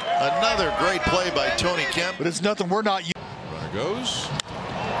there. Another great play by Tony Kemp. But it's nothing we're not used. Runner goes.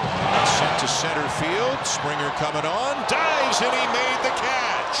 Sent to center field. Springer coming on. Dives, and he made the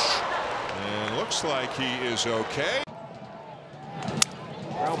catch. And looks like he is okay.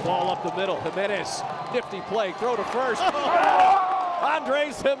 Ground ball up the middle. Jimenez. Nifty play. Throw to first.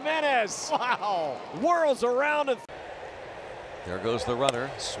 Andres Jimenez. Wow. Whirls around. And there goes the runner.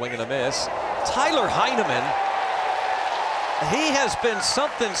 Swing and a miss. Tyler Heineman. He has been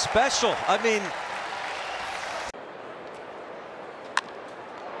something special. I mean.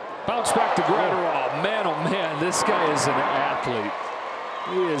 Bounce back to Gratterall. Man, oh man, this guy is an athlete.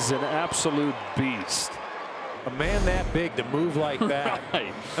 He is an absolute beast. A man that big to move like that.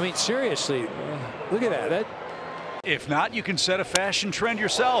 Right. I mean, seriously, look at that. If not, you can set a fashion trend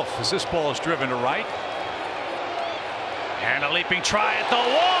yourself as this ball is driven to right. And a leaping try at the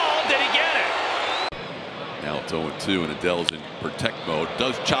wall. Did he get it? Now it's 0-2 and Adele's in protect mode.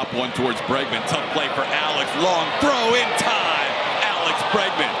 Does chop one towards Bregman. Tough play for Alex. Long throw in time. Alex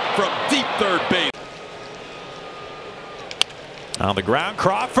Bregman from deep third base. On the ground,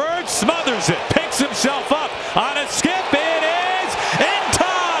 Crawford smothers it, picks himself up on a skip. It is in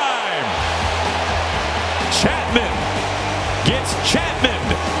time. Chapman gets Chapman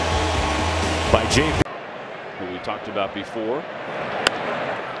by JP. Who we talked about before.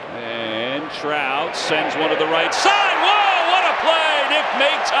 And Trout sends one to the right side. Whoa, what a play, Nick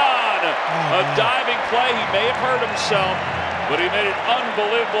Maton. A diving play. He may have hurt himself, but he made an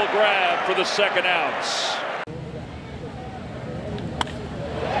unbelievable grab for the second outs.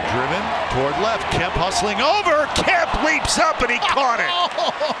 Driven toward left. Kemp hustling over. Kemp leaps up and he caught it.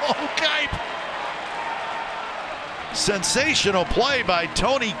 Kemp. Sensational play by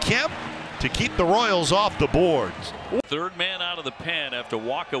Tony Kemp to keep the Royals off the boards. Third man out of the pen after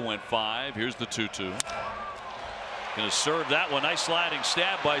Walker went 5. Here's the 2-2. Going to serve that one. Nice sliding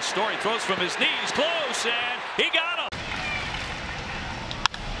stab by Story. Throws from his knees. Close, and he got him.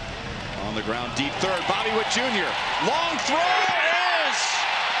 On the ground, deep third. Bobby Witt Jr. Long throw is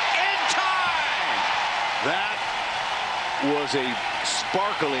in time. That was a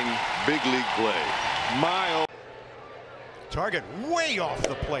sparkling big league play. Miles. Target way off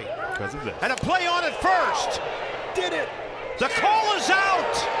the plate. Because of this. And a play on at first. Did it. The call is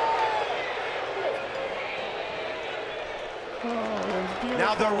out.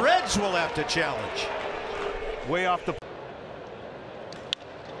 Now the Reds will have to challenge. Way off the.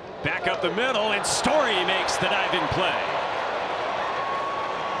 Back up the middle, and Story makes the diving play.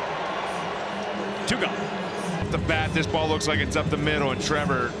 2 gone. The bat, this ball looks like it's up the middle, and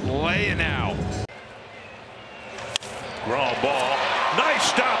Trevor laying out. Ground ball. Nice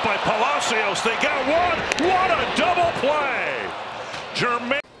stop by Palacios. They got one. What a double play.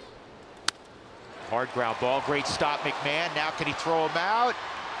 Jermaine. Hard ground ball. Great stop, McMahon. Now can he throw him out?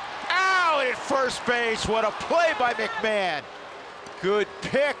 Out at first base. What a play by McMahon. Good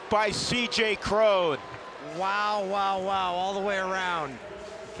pick by C.J. Crone. wow, wow, wow, all the way around.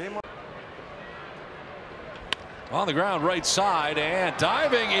 Came on the ground right side, and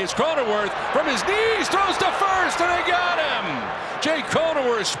diving is Cronenworth from his knees, throws to first, and they got him. Jay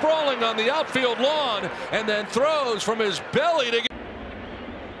Cronenworth sprawling on the outfield lawn, and then throws from his belly to get.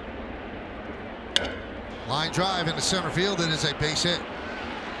 Line drive into center field. It is a base hit.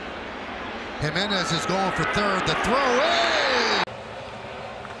 Jimenez is going for third. The throw in.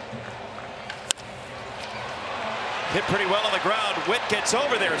 Hit pretty well on the ground. Witt gets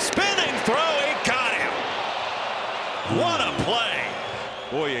over there. Spinning throw. He got him. What a play.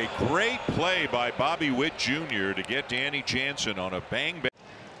 Boy, a great play by Bobby Witt Jr. to get Danny Jansen on a bang.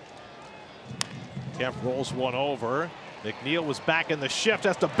 Kemp rolls one over. McNeil was back in the shift.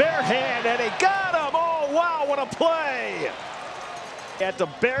 That's the bare hand, and he got him. Oh, wow, what a play. At the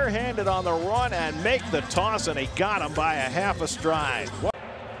barehanded on the run and make the toss, and he got him by a half a stride.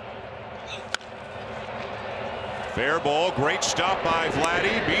 Fair ball, great stop by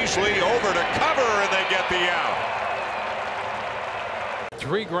Vladdy. Beasley over to cover, and they get the out.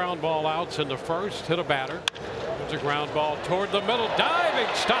 3 ground ball outs in the first. Hit a batter. There's a ground ball toward the middle.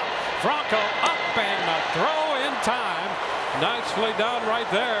 Diving stop. Franco up and a throw in time. Nicely done right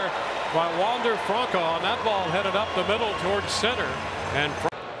there by Wander Franco. On that ball headed up the middle towards center. And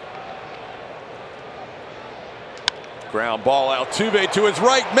Ground ball, Altuve to his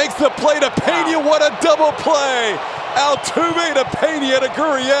right, makes the play to Pena. What a double play! Altuve to Pena to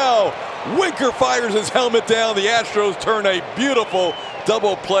Gurriel. Winker fires his helmet down. The Astros turn a beautiful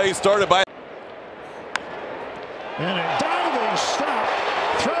double play started by. And a diving stop.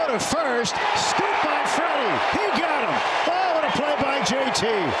 Throw to first. Scoop by Freddie. He got him. Oh, what a play by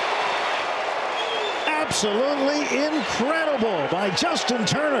JT. Absolutely incredible by Justin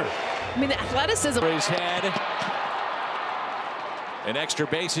Turner. I mean, the athleticism. His head. An extra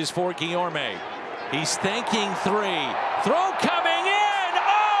bases for Guillorme. He's thinking 3. Throw coming in.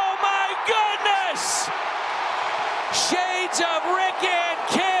 Oh my goodness! Shades of Rick and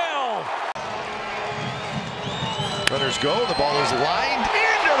Kill. Runners go. The ball is lined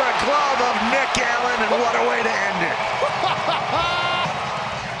into the glove of Nick Allen, and what a way to end it.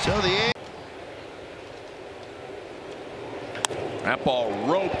 So the That ball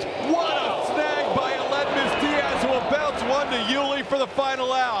roped. What a snag by Aledmus Diaz, who will bounce one to Yuli for the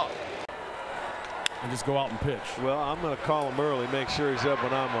final out. and just go out and pitch. Well, I'm going to call him early, make sure he's up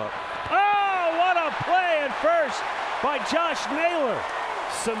when I'm up. Oh, what a play at first by Josh Naylor.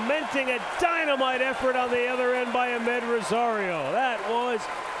 Cementing a dynamite effort on the other end by Ahmed Rosario. That was...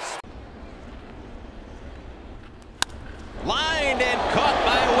 Lined and caught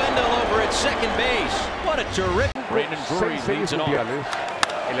by Wendell over at second base. What a terrific... Brandon Drury leads it off.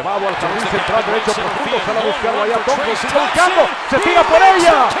 Elevado al jardín central derecho profundo, sale a buscarlo allá Thompson, sigue buscando, se tira por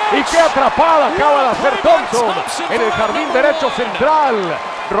ella y qué atrapada acaba de hacer Thompson en el jardín derecho central,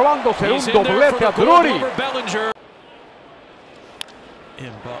 robándose un doblete a Drury.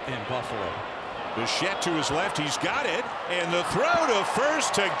 In Buffalo. Bichette to his left, he's got it, and the throw to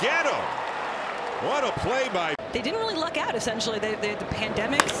first to get him. What a play by... They didn't really luck out, essentially. They had the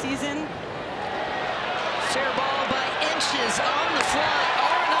pandemic season. Fair ball by inches on the fly.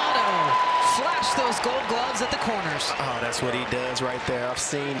 Arenado flashed those gold gloves at the corners. Oh, that's what he does right there. I've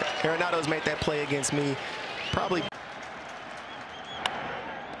seen Arenado's made that play against me. Probably.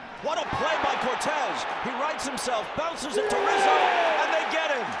 What a play by Cortez. He rights himself, bounces it to Rizzo, and they get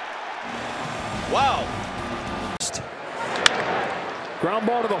him. Wow. Ground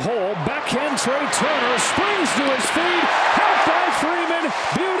ball to the hole. Backhand Trey Turner springs to his feet. Help by Freeman.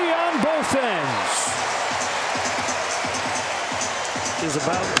 Beauty on both ends. Is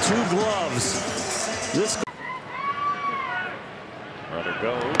about 2 gloves. This runner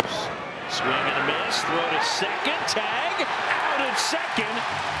goes. Swing and a miss. Throw to second. Tag. Out at second.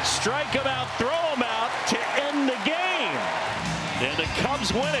 Strike him out. Throw him out to end the game. And the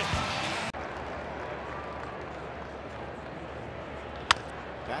Cubs win it.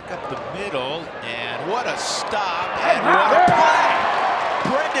 Back up the middle, and what a stop, and what a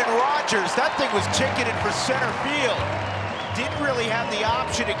play! Brendan Rodgers, that thing was ticketed for center field. Didn't really have the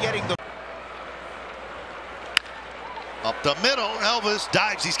option of getting the... Up the middle, Elvis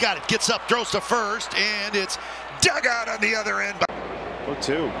dives, he's got it, gets up, throws to first, and it's dug out on the other end.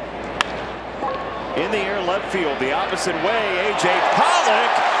 0-2. In the air left field, the opposite way, A.J.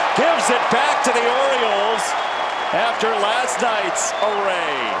 Pollock gives it back to the Orioles after last night's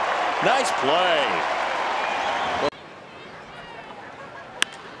array. Nice play.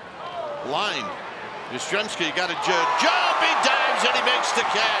 Line. Yastrzemski got a jump, he dives and he makes the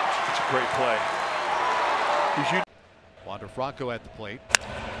catch. It's a great play. Wander Franco at the plate.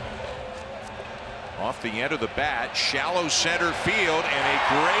 Off the end of the bat, shallow center field, and a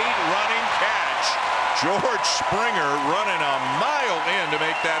great running catch. George Springer running a mile in to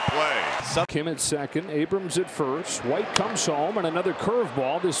make that play. Kim at second, Abrams at first. White comes home, and another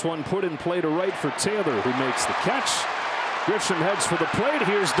curveball. This one put in play to right for Taylor, who makes the catch. Grisham heads for the plate.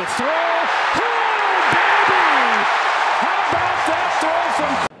 Here's the throw. Oh, baby! How about that throw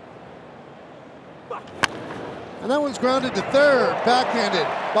from... And that one's grounded to third, backhanded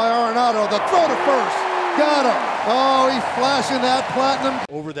by Arenado. The throw to first, got him. Oh, he's flashing that platinum.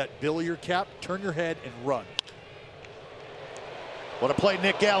 Over that billiard cap, turn your head and run. What a play,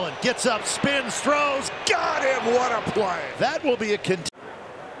 Nick Allen gets up, spins, throws, got him. What a play. That will be a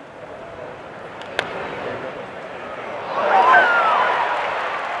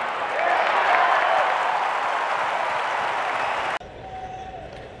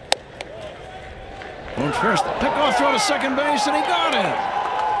from first. Pickoff throw to second base, and he got it.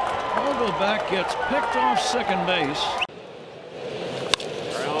 Vogelback gets picked off second base.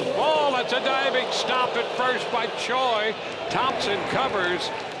 Ground ball. That's a diving stop at first by Choi. Thompson covers.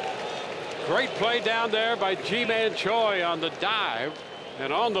 Great play down there by G-Man Choi on the dive.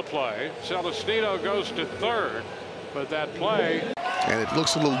 And on the play, Celestino goes to third. But that play. And it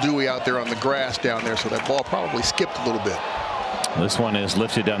looks a little dewy out there on the grass down there, so that ball probably skipped a little bit. This one is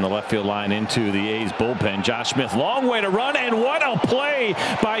lifted down the left field line into the A's bullpen. Josh Smith, long way to run, and what a play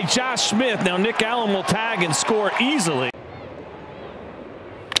by Josh Smith. Now Nick Allen will tag and score easily.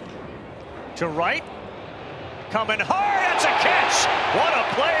 To right. Coming hard. That's a catch. What a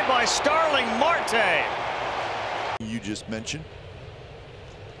play by Starling Marte. You just mentioned.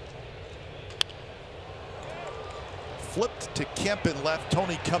 Flipped to Kemp and left.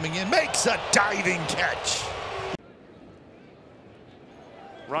 Tony coming in. Makes a diving catch.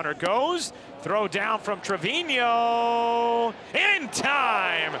 Runner goes. Throw down from Trevino. In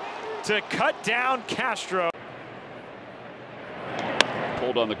time to cut down Castro.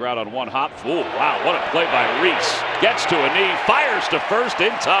 Pulled on the ground on one hop. Ooh, wow, what a play by Reese. Gets to a knee, fires to first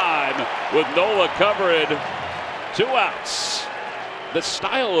in time with Nola covering. 2 outs. The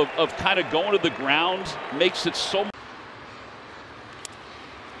style of kind of going to the ground makes it so.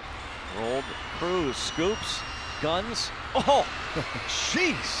 Rolled. Cruz scoops. Guns. Oh,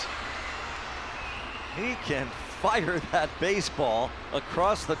 jeez. He can fire that baseball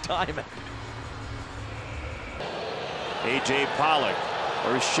across the diamond. A.J. Pollock.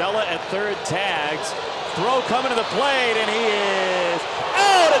 Urshela at third, tags. Throw coming to the plate, and he is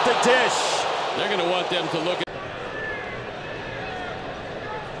out at the dish. They're going to want them to look at.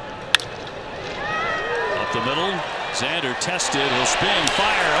 Up the middle. Xander tested. He'll spin.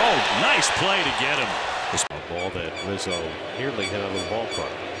 Fire. Oh, nice play to get him. This ball that Rizzo nearly hit out of the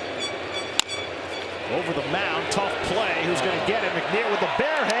ballpark. Over the mound. Tough play. Who's going to get it? McNeil with the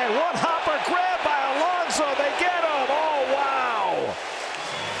bare hand. One hopper grab by Alonso. They get him. Oh, wow.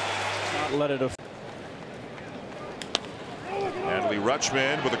 Not let it. Natalie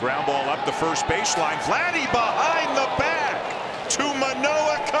Rutschman with a ground ball up the first baseline. Vladdy behind the back to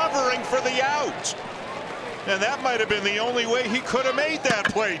Manoah covering for the out. And that might have been the only way he could have made that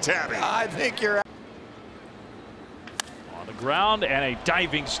play, Tabby. I think you're out. On the ground and a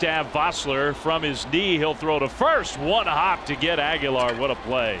diving stab. Vossler from his knee. He'll throw to first. One hop to get Aguilar. What a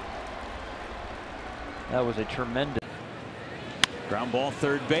play. That was a tremendous. Ground ball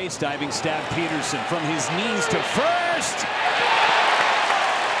third base. Diving stab Peterson from his knees to first.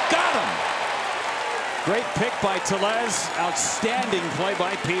 Got him. Great pick by Tellez. Outstanding play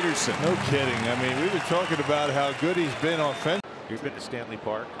by Peterson. No kidding. I mean, we were talking about how good he's been offensively. You've been to Stanley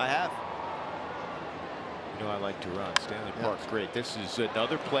Park? I have. You know I like to run. Stanley Park's great. This is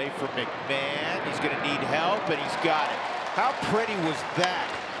another play for McMahon. He's going to need help, and he's got it. How pretty was that?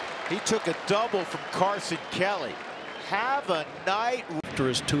 He took a double from Carson Kelly. Have a night.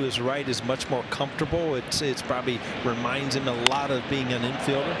 To his right is much more comfortable. It's probably reminds him a lot of being an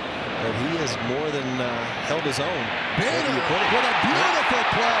infielder, but he has more than held his own. Bader with a beautiful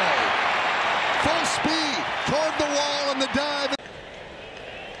play. Full speed toward the wall and the dive.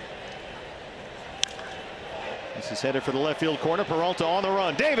 This is headed for the left field corner. Peralta on the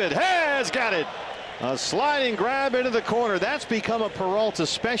run. David has got it. A sliding grab into the corner. That's become a Peralta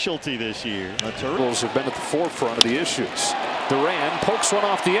specialty this year. The Turtles have been at the forefront of the issues. Duran pokes one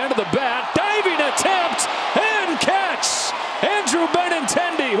off the end of the bat. Diving attempt and catch. Andrew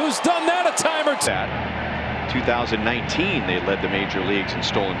Benintendi, who's done that a time or two. 2019, they led the major leagues in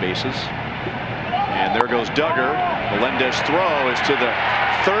stolen bases. And there goes Duggar. Melendez throw is to the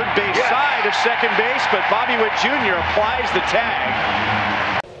third base side of second base, but Bobby Witt Jr. applies the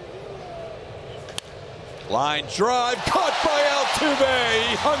tag. Line drive caught by Altuve.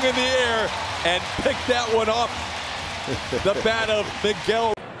 He hung in the air and picked that one off the bat of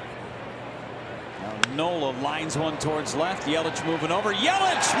Miguel. Now Nola lines one towards left. Yelich moving over.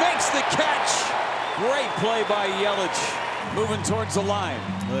 Yelich makes the catch. Great play by Yelich. Moving towards the line.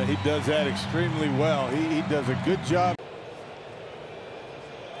 He does that extremely well. He does a good job.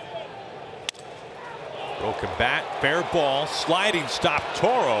 Broken bat, fair ball, sliding stop.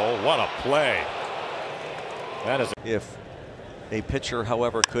 Toro, what a play. That is if a pitcher,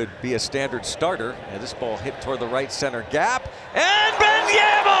 however, could be a standard starter. And this ball hit toward the right center gap. And Ben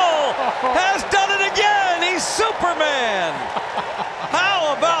Gamble has done it again. He's Superman.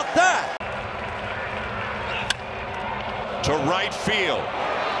 How about that? To right field.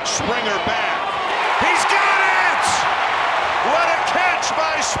 Springer back. He's got it! What a catch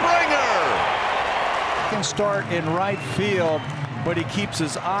by Springer! Can start in right field, but he keeps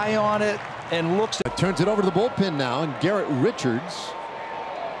his eye on it. and looks at. Turns it over to the bullpen now, and Garrett Richards,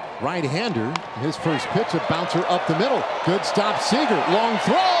 right-hander, his first pitch, a bouncer up the middle. Good stop, Seager. Long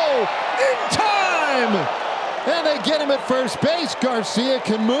throw in time, and they get him at first base. Garcia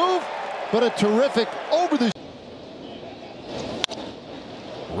can move, but a terrific over the.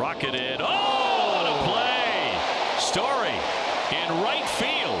 Rocketed. Oh, what a play! Story in right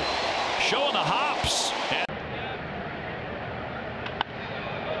field, showing the hops.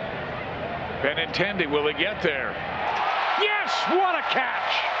 Benintendi, will he get there? Yes, what a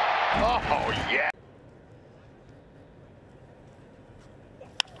catch! Oh, yeah.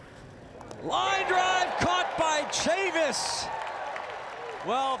 Line drive caught by Chavis.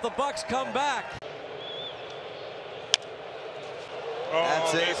 Well, the Bucks come back.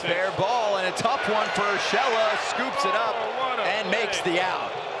 That's a fair ball and a tough one for Urshela. Scoops it up and makes the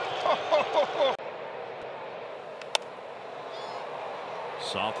out.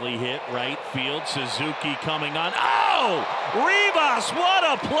 Softly hit right field. Suzuki coming on. Oh! Rivas, what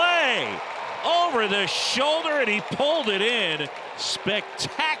a play! Over the shoulder, and he pulled it in.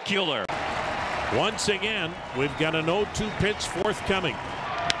 Spectacular. Once again, we've got an 0-2 pitch forthcoming.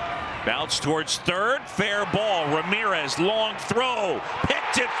 Bounce towards third. Fair ball. Ramirez, long throw.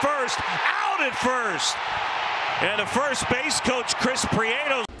 Picked it first. Out at first. And the first base coach, Chris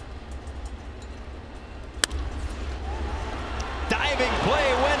Prieto. Diving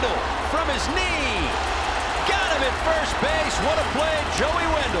play, Wendell from his knee. Got him at first base. What a play, Joey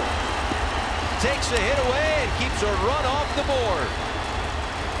Wendell. Takes the hit away and keeps a run off the board.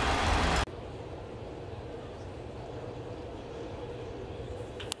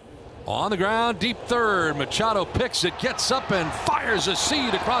 On the ground, deep third. Machado picks it, gets up, and fires a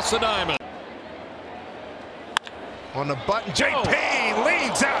seed across the diamond. On the button, JP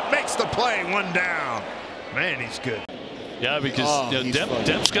leans out, makes the play, one down. Man, he's good. Yeah, because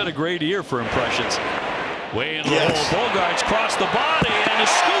Demp's got a great ear for impressions. Way in the hole. Bogarts cross the body and a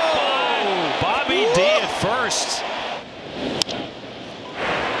scoop ball. Bobby D at first.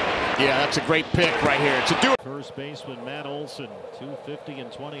 Yeah, that's a great pick right here. It's a do. First baseman Matt Olson, 250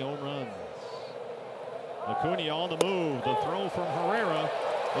 and 20 home runs. Acuna on the move. The throw from Herrera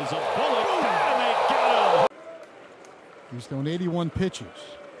is a bullet, and they get him. He's thrown 81 pitches.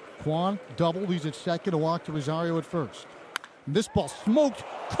 Quan doubled. He's at second. A walk to Rosario at first. And this ball smoked,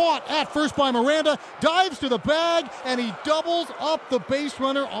 caught at first by Miranda, dives to the bag, and he doubles up the base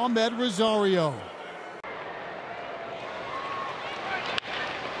runner Ahmed Rosario.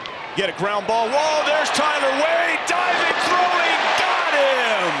 Get a ground ball. Whoa, there's Tyler Wade. Diving, throwing, got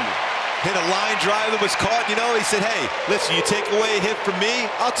him. Hit a line drive that was caught. You know, he said, hey, listen, you take away a hit from me,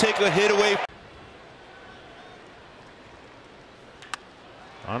 I'll take a hit away.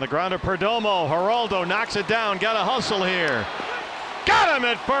 On the ground of Perdomo, Geraldo knocks it down. Got a hustle here. Got him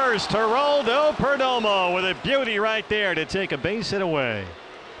at first. Geraldo Perdomo with a beauty right there to take a base hit away.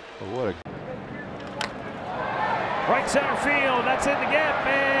 What a Right center field, that's in the gap,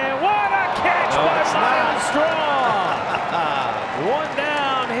 and what a catch by Miles Straw! One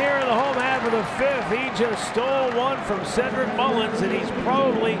down here in the home half of the fifth. He just stole one from Cedric Mullins, and he's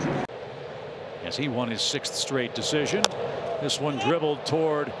probably... As he won his 6th straight decision. This one dribbled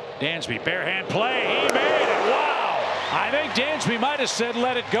toward Dansby. Barehand play, he made it, wow! I think Dansby might have said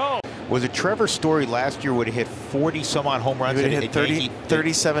let it go. Was it Trevor Story last year would have hit 40-some-odd home runs? He would have hit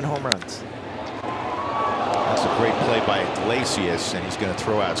 37 home runs. That's a great play by Iglesias, and he's going to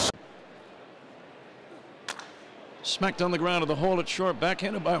throw out. Smacked on the ground of the hole at short,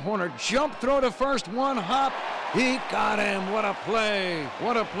 backhanded by Horner. Jump throw to first, one hop. He got him. What a play.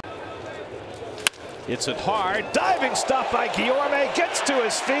 What a play. It's it hard. Diving stop by Guillorme. Gets to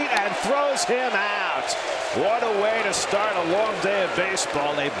his feet and throws him out. What a way to start a long day of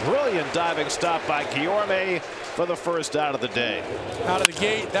baseball. A brilliant diving stop by Guillorme for the first out of the day. Out of the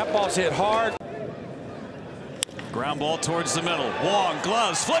gate, that ball's hit hard. Ground ball towards the middle. Wong,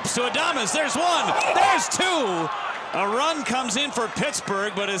 gloves, flips to Adames. There's one. There's two. A run comes in for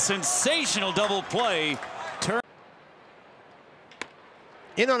Pittsburgh, but a sensational double play.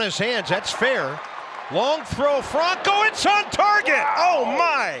 In on his hands, that's fair. Long throw, Franco, it's on target. Oh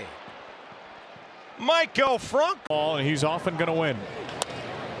my. Michael Franco. And he's often going to win.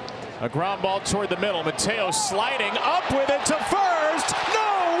 A ground ball toward the middle. Mateo sliding up with it to first. No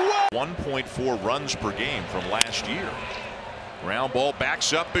way. 1.4 runs per game from last year. Ground ball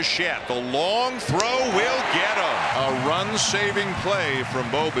backs up Bichette. The long throw will get him. A run-saving play from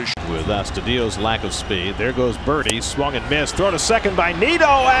Bo Bichette. With Astudillo's lack of speed. There goes Birdie. Swung and missed. Throw to second by Nito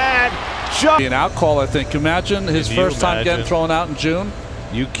and An out call, I think. Imagine his first time getting thrown out in June.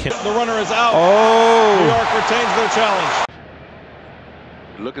 You can't. The runner is out. Oh. New York retains their challenge.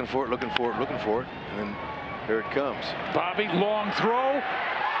 looking for it, and then here it comes. Bobby, long throw.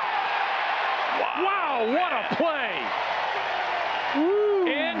 Wow, what a play! Woo.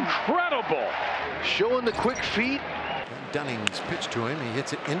 Incredible. Showing the quick feet. Dunning's pitch to him. He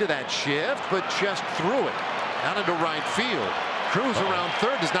hits it into that shift, but just threw it out into right field. Cruz around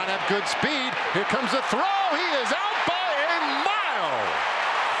third, does not have good speed. Here comes the throw. He is out by a mile.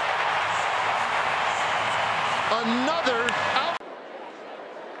 Another out.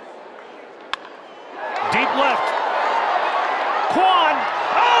 Deep left. Quan.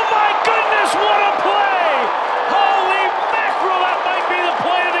 Oh my goodness, what a play! Holy mackerel, that might be the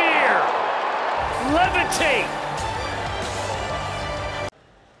play of the year. Levitate.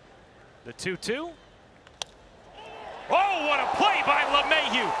 The 2-2. Oh, what a play by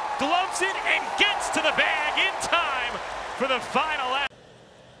LeMahieu. Gloves it and gets to the bag in time for the final out.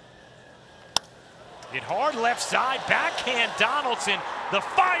 Hit hard left side, backhand Donaldson. The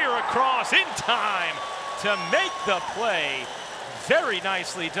fire across in time to make the play. Very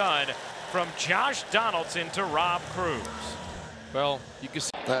nicely done from Josh Donaldson to Rob Cruz. Well, you can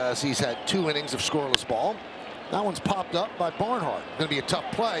see as he's had 2 innings of scoreless ball. That one's popped up by Barnhart. Going to be a tough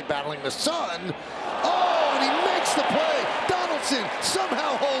play, battling the sun. Oh, and he makes the play. Donaldson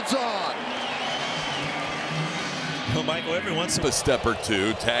somehow holds on. Well, Michael, every once in a step or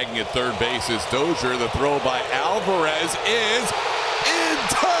two, tagging at third base is Dozier. The throw by Alvarez is in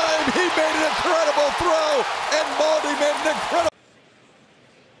time. He made an incredible throw, and Maldi made an incredible.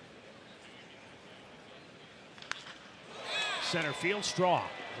 Center field, Straw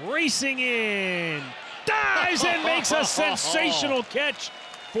racing in. Dives and makes a sensational catch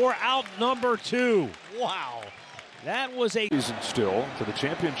for out number 2. Wow. That was a season still, to the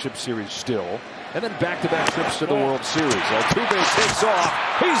championship series still, and then back-to-back trips to the World Series. Altuve takes off.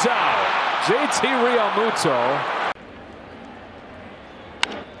 He's out. JT Realmuto.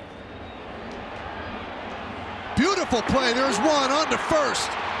 Beautiful play. There's one on to first.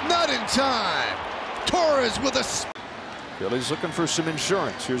 Not in time. Torres with a... Phillies looking for some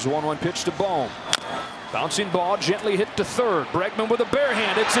insurance. Here's a 1-1 pitch to Bohm. Bouncing ball gently hit to third. Bregman with a bare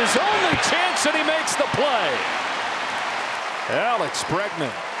hand. It's his only chance, and he makes the play. Alex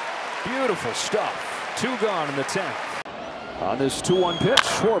Bregman. Beautiful stuff. 2 gone in the 10th. On this 2-1 pitch,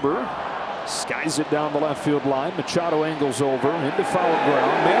 Schwarber skies it down the left field line. Machado angles over into foul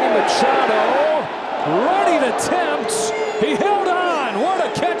ground. Manny Machado running attempts. He held on. What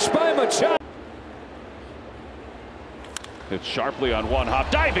a catch by Machado. It's sharply on one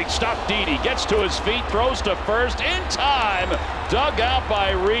hop. Diving stop. Didi gets to his feet, throws to first in time. Dug out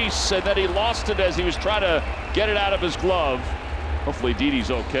by Reese, and then he lost it as he was trying to get it out of his glove. Hopefully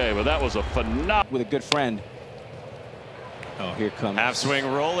Didi's okay, but that was a phenomenal. With a good friend. Oh, here comes. Half swing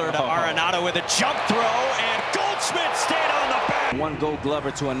roller to Arenado with a jump throw, and Goldschmidt stayed on the back. One Gold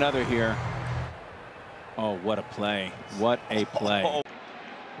Glover to another here. Oh, what a play. What a play.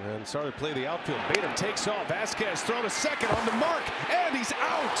 And started to play the outfield. Bader takes off. Vasquez throw to second on the mark, and he's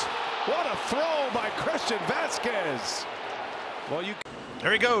out. What a throw by Christian Vasquez. Well,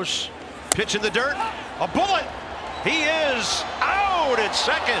 there he goes. Pitch in the dirt. A bullet. He is out at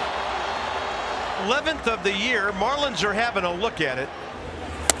second. 11th of the year. Marlins are having a look at it.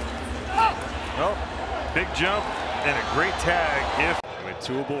 Oh, big jump and a great tag. With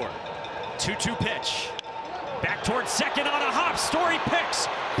 2 aboard. 2-2 pitch. Back towards second on a hop. Story picks.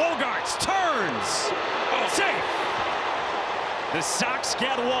 Bogarts turns. Safe. The Sox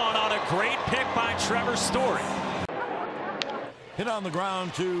get one on a great pick by Trevor Story. Hit on the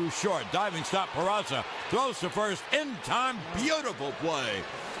ground to short. Diving stop. Peraza throws to first in time. Beautiful play.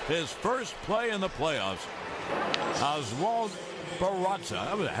 His first play in the playoffs. Oswald Peraza.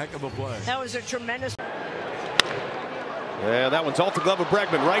 That was a heck of a play. That was a tremendous. Yeah, that one's off the glove of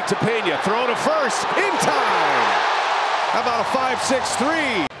Bregman. Right to Pena. Throw to first. In time. How about a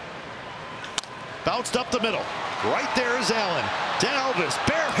 5-6-3? Bounced up the middle. Right there is Allen. To Elvis.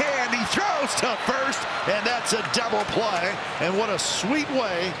 Bare hand. He throws to first. And that's a double play. And what a sweet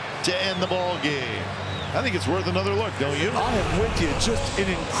way to end the ball game. I think it's worth another look, don't you? I am with you. Just an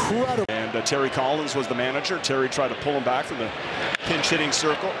incredible. And Terry Collins was the manager. Terry tried to pull him back from the pinch hitting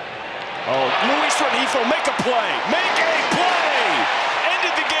circle. Oh, Luis Rengifo, make a play. Make a play.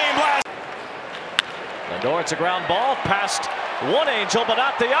 Ended the game last. Lindor, it's a ground ball past one Angel, but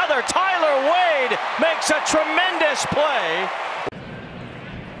not the other. Tyler Wade makes a tremendous play.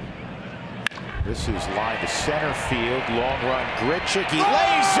 This is line to center field. Long run. Grichuk. He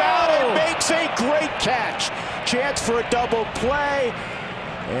lays out and makes a great catch. Chance for a double play.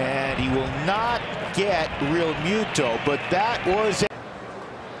 And he will not get Realmuto, but that was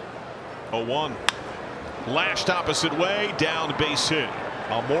 0-1. Lashed opposite way. Down base hit.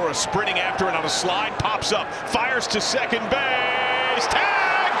 Almora sprinting after it on a slide, pops up, fires to second base.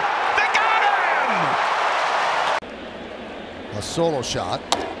 Tag! They got him! A solo shot.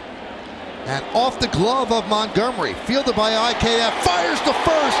 And off the glove of Montgomery. Fielded by IKF. Fires to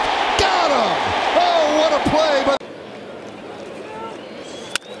first. Got him! Oh, what a play! But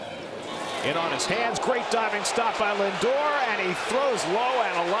in on his hands. Great diving stop by Lindor. And he throws low,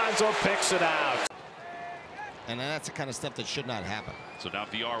 and Alonso picks it out. And that's the kind of stuff that should not happen. So now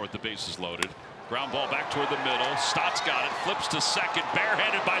VR with the bases loaded. Ground ball back toward the middle. Stott's got it. Flips to second.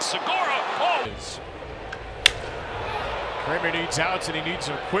 Barehanded by Segura. Oh! Kramer needs outs, and he needs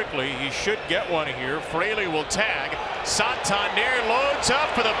them quickly. He should get one here. Fraley will tag. Santander loads up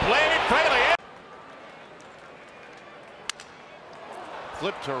for the play. Fraley.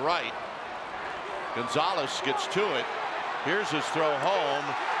 Flip to right. Gonzalez gets to it. Here's his throw home.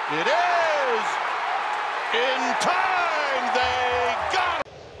 It is in time. They got it.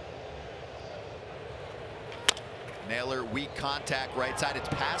 Naylor, weak contact right side. It's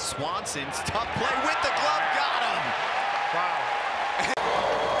past Swanson's tough play with the glove. Got him. Wow.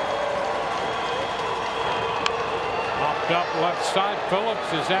 Popped up left side.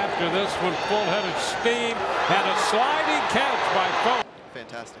 Phillips is after this one, full head of steam, and a sliding catch by Phillips.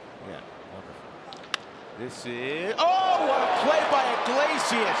 Fantastic. Yeah. This is, oh, what a play by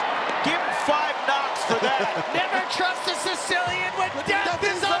Iglesias. Give him 5 knocks for that. Never trust a Sicilian when death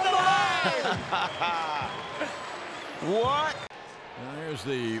is on the line. What? And there's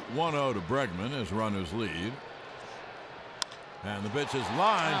the 1-0 to Bregman as runners lead. And the pitch is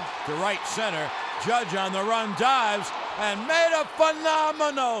lined to right center. Judge on the run dives and made a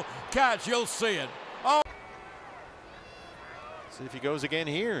phenomenal catch. You'll see it. Oh. See if he goes again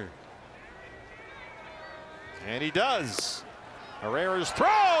here. And he does. Herrera's throw,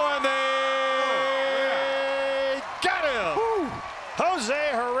 and they got him. Woo. Jose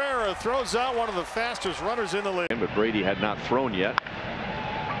Herrera throws out one of the fastest runners in the league. But Brady had not thrown yet.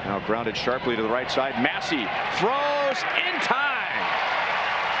 Now grounded sharply to the right side. Massey throws in time.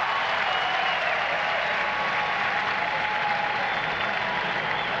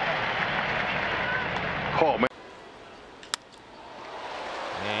 Oh, man.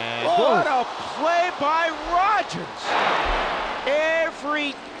 And what a play by Rogers.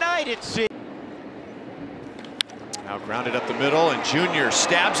 Every night it seems. Now grounded up the middle, and Junior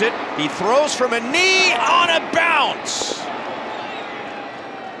stabs it. He throws from a knee on a bounce.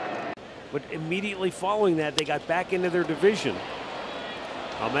 But immediately following that, they got back into their division.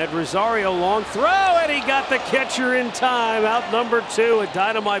 Ahmed Rosario, long throw, and he got the catcher in time. Out number 2, a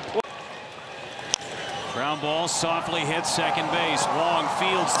dynamite play. Ground ball softly hits second base. Wong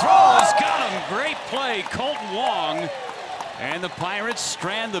fields, throws, got him. Great play, Colton Wong. And the Pirates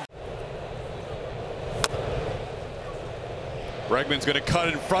strand the... Bregman's going to cut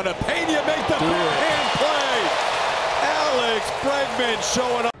in front of Pena, make the forehand play. Alex Bregman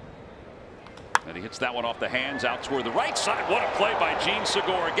showing up. And he hits that one off the hands out toward the right side. What a play by Gene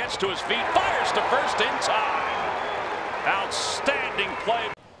Segura. Gets to his feet, fires to first in time. Outstanding play.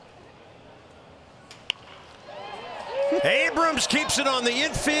 Abrams keeps it on the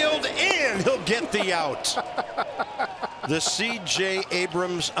infield, and he'll get the out. The C.J.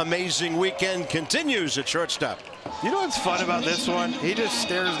 Abrams amazing weekend continues at shortstop. You know what's fun about this one? He just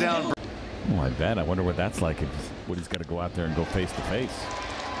stares down. Oh, I bet. I wonder what that's like. What he's got to go out there and go face to face.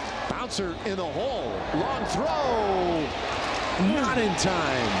 Bouncer in the hole. Long throw. Not in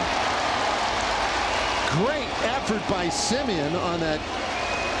time. Great effort by Simeon on that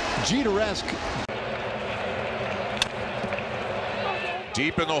Jeter-esque.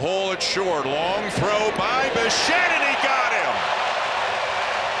 Deep in the hole at short. Long throw by Bichette, and he got him.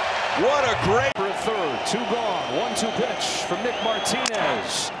 What a great... For a third, 2 gone, 1-2 pitch from Nick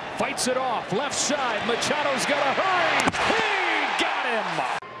Martinez. Fights it off, left side. Machado's got to hurry. He got him.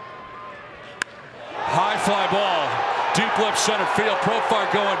 High fly ball, deep left center field. Profar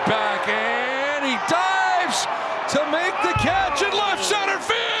going back, and he dives to make the catch in left center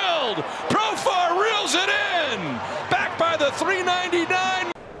field. Profar reels it in. Back by the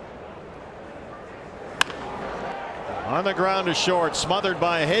 399. On the ground to short, smothered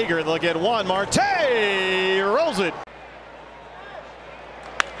by Hager. They'll get one. Marte rolls it.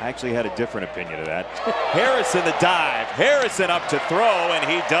 I actually had a different opinion of that. Harrison the dive. Harrison up to throw, and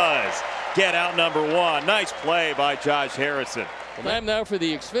he does. Get out number 1. Nice play by Josh Harrison. Time now for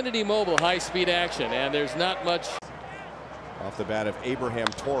the Xfinity Mobile high-speed action, and there's not much. Off the bat of Abraham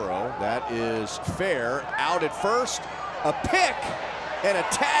Toro. That is fair. Out at first. A pick and a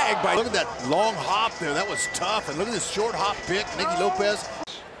tag by... Look at that long hop there. That was tough. And look at this short hop pick. Nicky Lopez.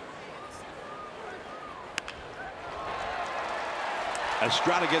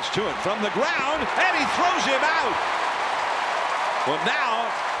 Estrada gets to it from the ground, and he throws him out. Well,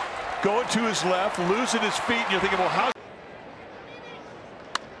 now going to his left, losing his feet, and you're thinking, well, how?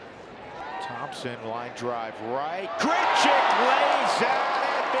 Thompson line drive right. Grichuk lays out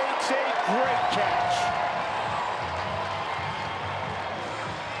and makes a great catch.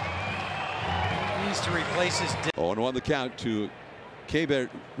 Needs to replace his. 0-1 the count to Keibert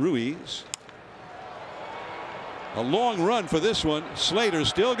Ruiz. A long run for this one. Slater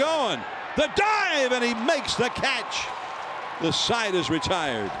still going. The dive, and he makes the catch. The side is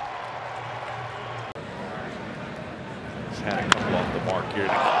retired. He's had a couple off the mark here.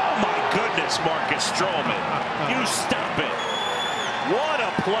 Oh my goodness, Marcus Stroman. You stop it. What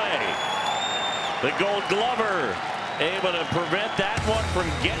a play. The Gold Glover able to prevent that one from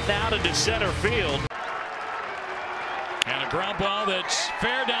getting out into center field. And a ground ball that's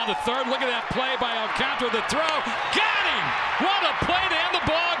fair down to third. Look at that play by Alcantara. The throw. Got him! What a play to end the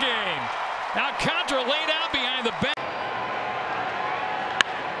ball game. Alcantara laid out behind the bench.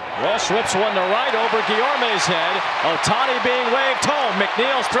 Walsh whips one to right over Guillorme's head. Ohtani being waved home.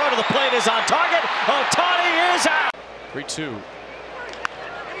 McNeil's throw to the plate is on target. Ohtani is out. 3-2.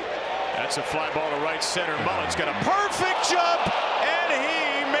 That's a fly ball to right center. Mullen's got a perfect jump, and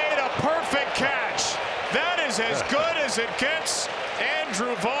he made a perfect catch. That is as good as it gets.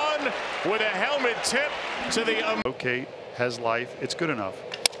 Andrew Vaughn with a helmet tip to the. Okay, has life. It's good enough.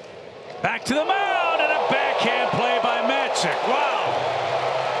 Back to the mound, and a backhand play by Matzik. Wow.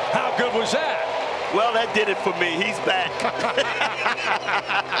 How good was that? Well, that did it for me. He's back.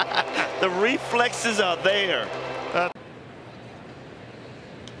 The reflexes are there.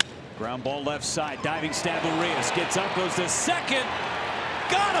 Ground ball left side, diving stab Urias. Gets up, goes to second.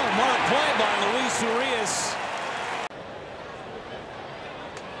 Got him! What a play by Luis Urias.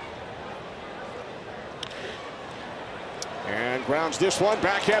 And grounds this one,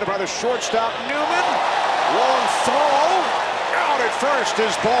 backhanded by the shortstop, Newman. Long throw. Out at first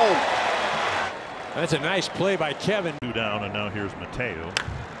is Bohm. That's a nice play by Kevin. Two down, and now here's Mateo.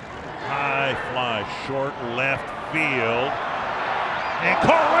 High fly, short left field. And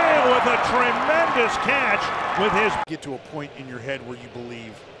Correa with a tremendous catch with his. Get to a point in your head where you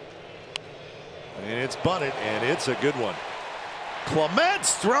believe. And it's bunted, and it's a good one.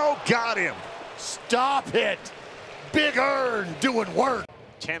 Clement's throw got him. Stop it. Big Earn doing work.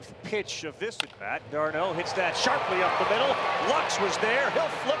 10th pitch of this at bat. Darno hits that sharply up the middle. Lux was there. He'll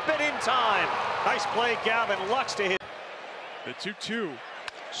flip it in time. Nice play, Gavin Lux to hit. The 2-2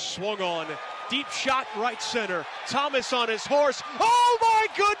 swung on. Deep shot right center. Thomas on his horse. Oh my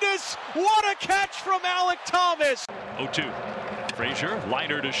goodness! What a catch from Alec Thomas! 0-2. Frazier,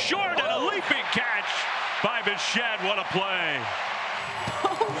 liner to short, and a leaping catch by Bichette. What a play!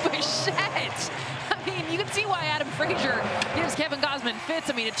 Oh, Bichette! I mean, you can see why Adam Frazier gives Kevin Gausman fits.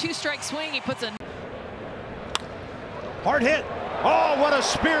 I mean, a two-strike swing, he puts a Hard hit. Oh, what a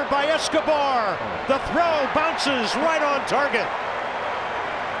spear by Escobar. The throw bounces right on target.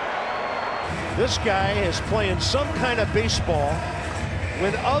 This guy is playing some kind of baseball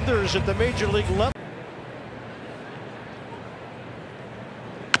when others at the major league level.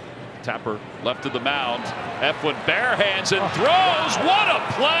 Tapper left of the mound. Eflin bare hands and throws. What a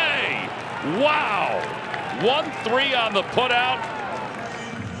play! Wow! 1-3 on the putout.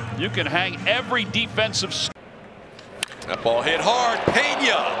 You can hang every defensive. That ball hit hard.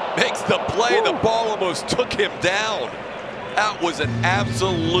 Pena makes the play. The ball almost took him down. That was an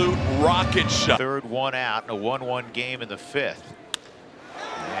absolute rocket shot. Third one out in a 1-1 game in the fifth.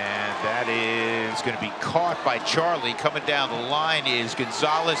 And that is going to be caught by Charlie. Coming down the line is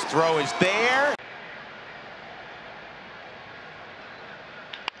Gonzalez. Throw is there.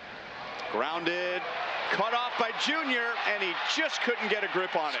 grounded, cut off by Junior, and he just couldn't get a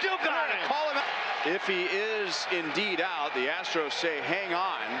grip on it. Still got it. Call him out. If he is indeed out, the Astros say hang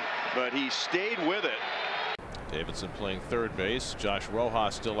on, but he stayed with it. Davidson playing third base. Josh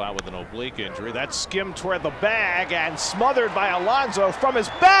Rojas still out with an oblique injury. That's skimmed toward the bag and smothered by Alonso from his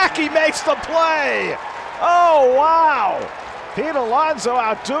back. He makes the play. Oh, wow. Pete Alonso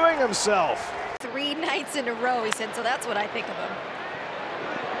outdoing himself. 3 nights in a row, he said, so that's what I think of him.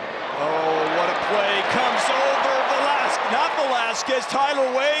 Oh, what a play. Comes over Velasquez. Not Velasquez.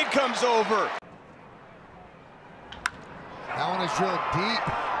 Tyler Wade comes over. That one is drilled deep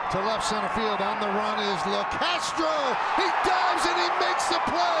to left center field. On the run is LaCastro. He dives and he makes the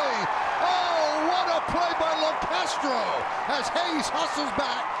play. Oh, what a play by LaCastro as Hayes hustles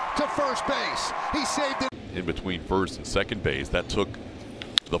back to first base. He saved it. In between first and second base, that took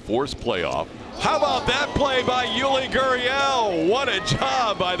the forced playoff. How about that play by Yuli Gurriel? What a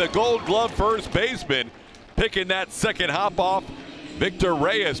job by the Gold Glove first baseman, picking that second hop off Victor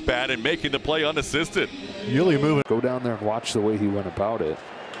Reyes bat and making the play unassisted. Really moving. Go down there and watch the way he went about it.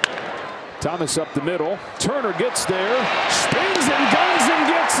 Thomas up the middle. Turner gets there, spins and guns and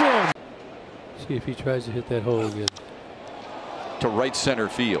gets him. See if he tries to hit that hole again. To right center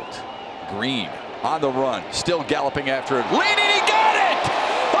field. Green on the run, still galloping after it. Leaning, he got it!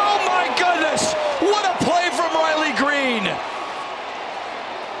 Oh my goodness! What a play from Riley Green!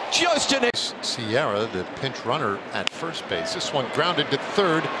 Just an Sierra, the pinch runner at first base. This one grounded to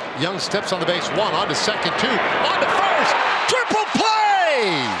third. Young steps on the base. One on to second, two on to first. Triple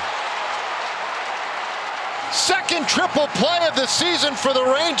play! Second triple play of the season for the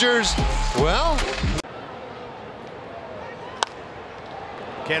Rangers. Well,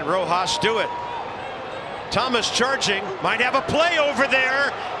 can Rojas do it? Thomas charging, might have a play over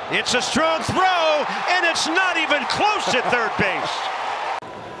there. It's a strong throw, and it's not even close at third base.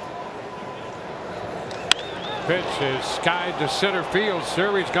 Pitch is skied to center field.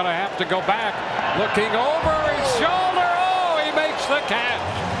 Suri's going to have to go back. Looking over his shoulder. Oh, he makes the catch.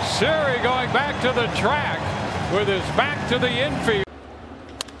 Suri going back to the track with his back to the infield.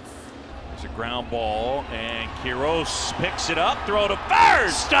 It's a ground ball, and Quiroz picks it up. Throw to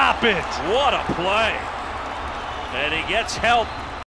first. Stop it. What a play. And he gets help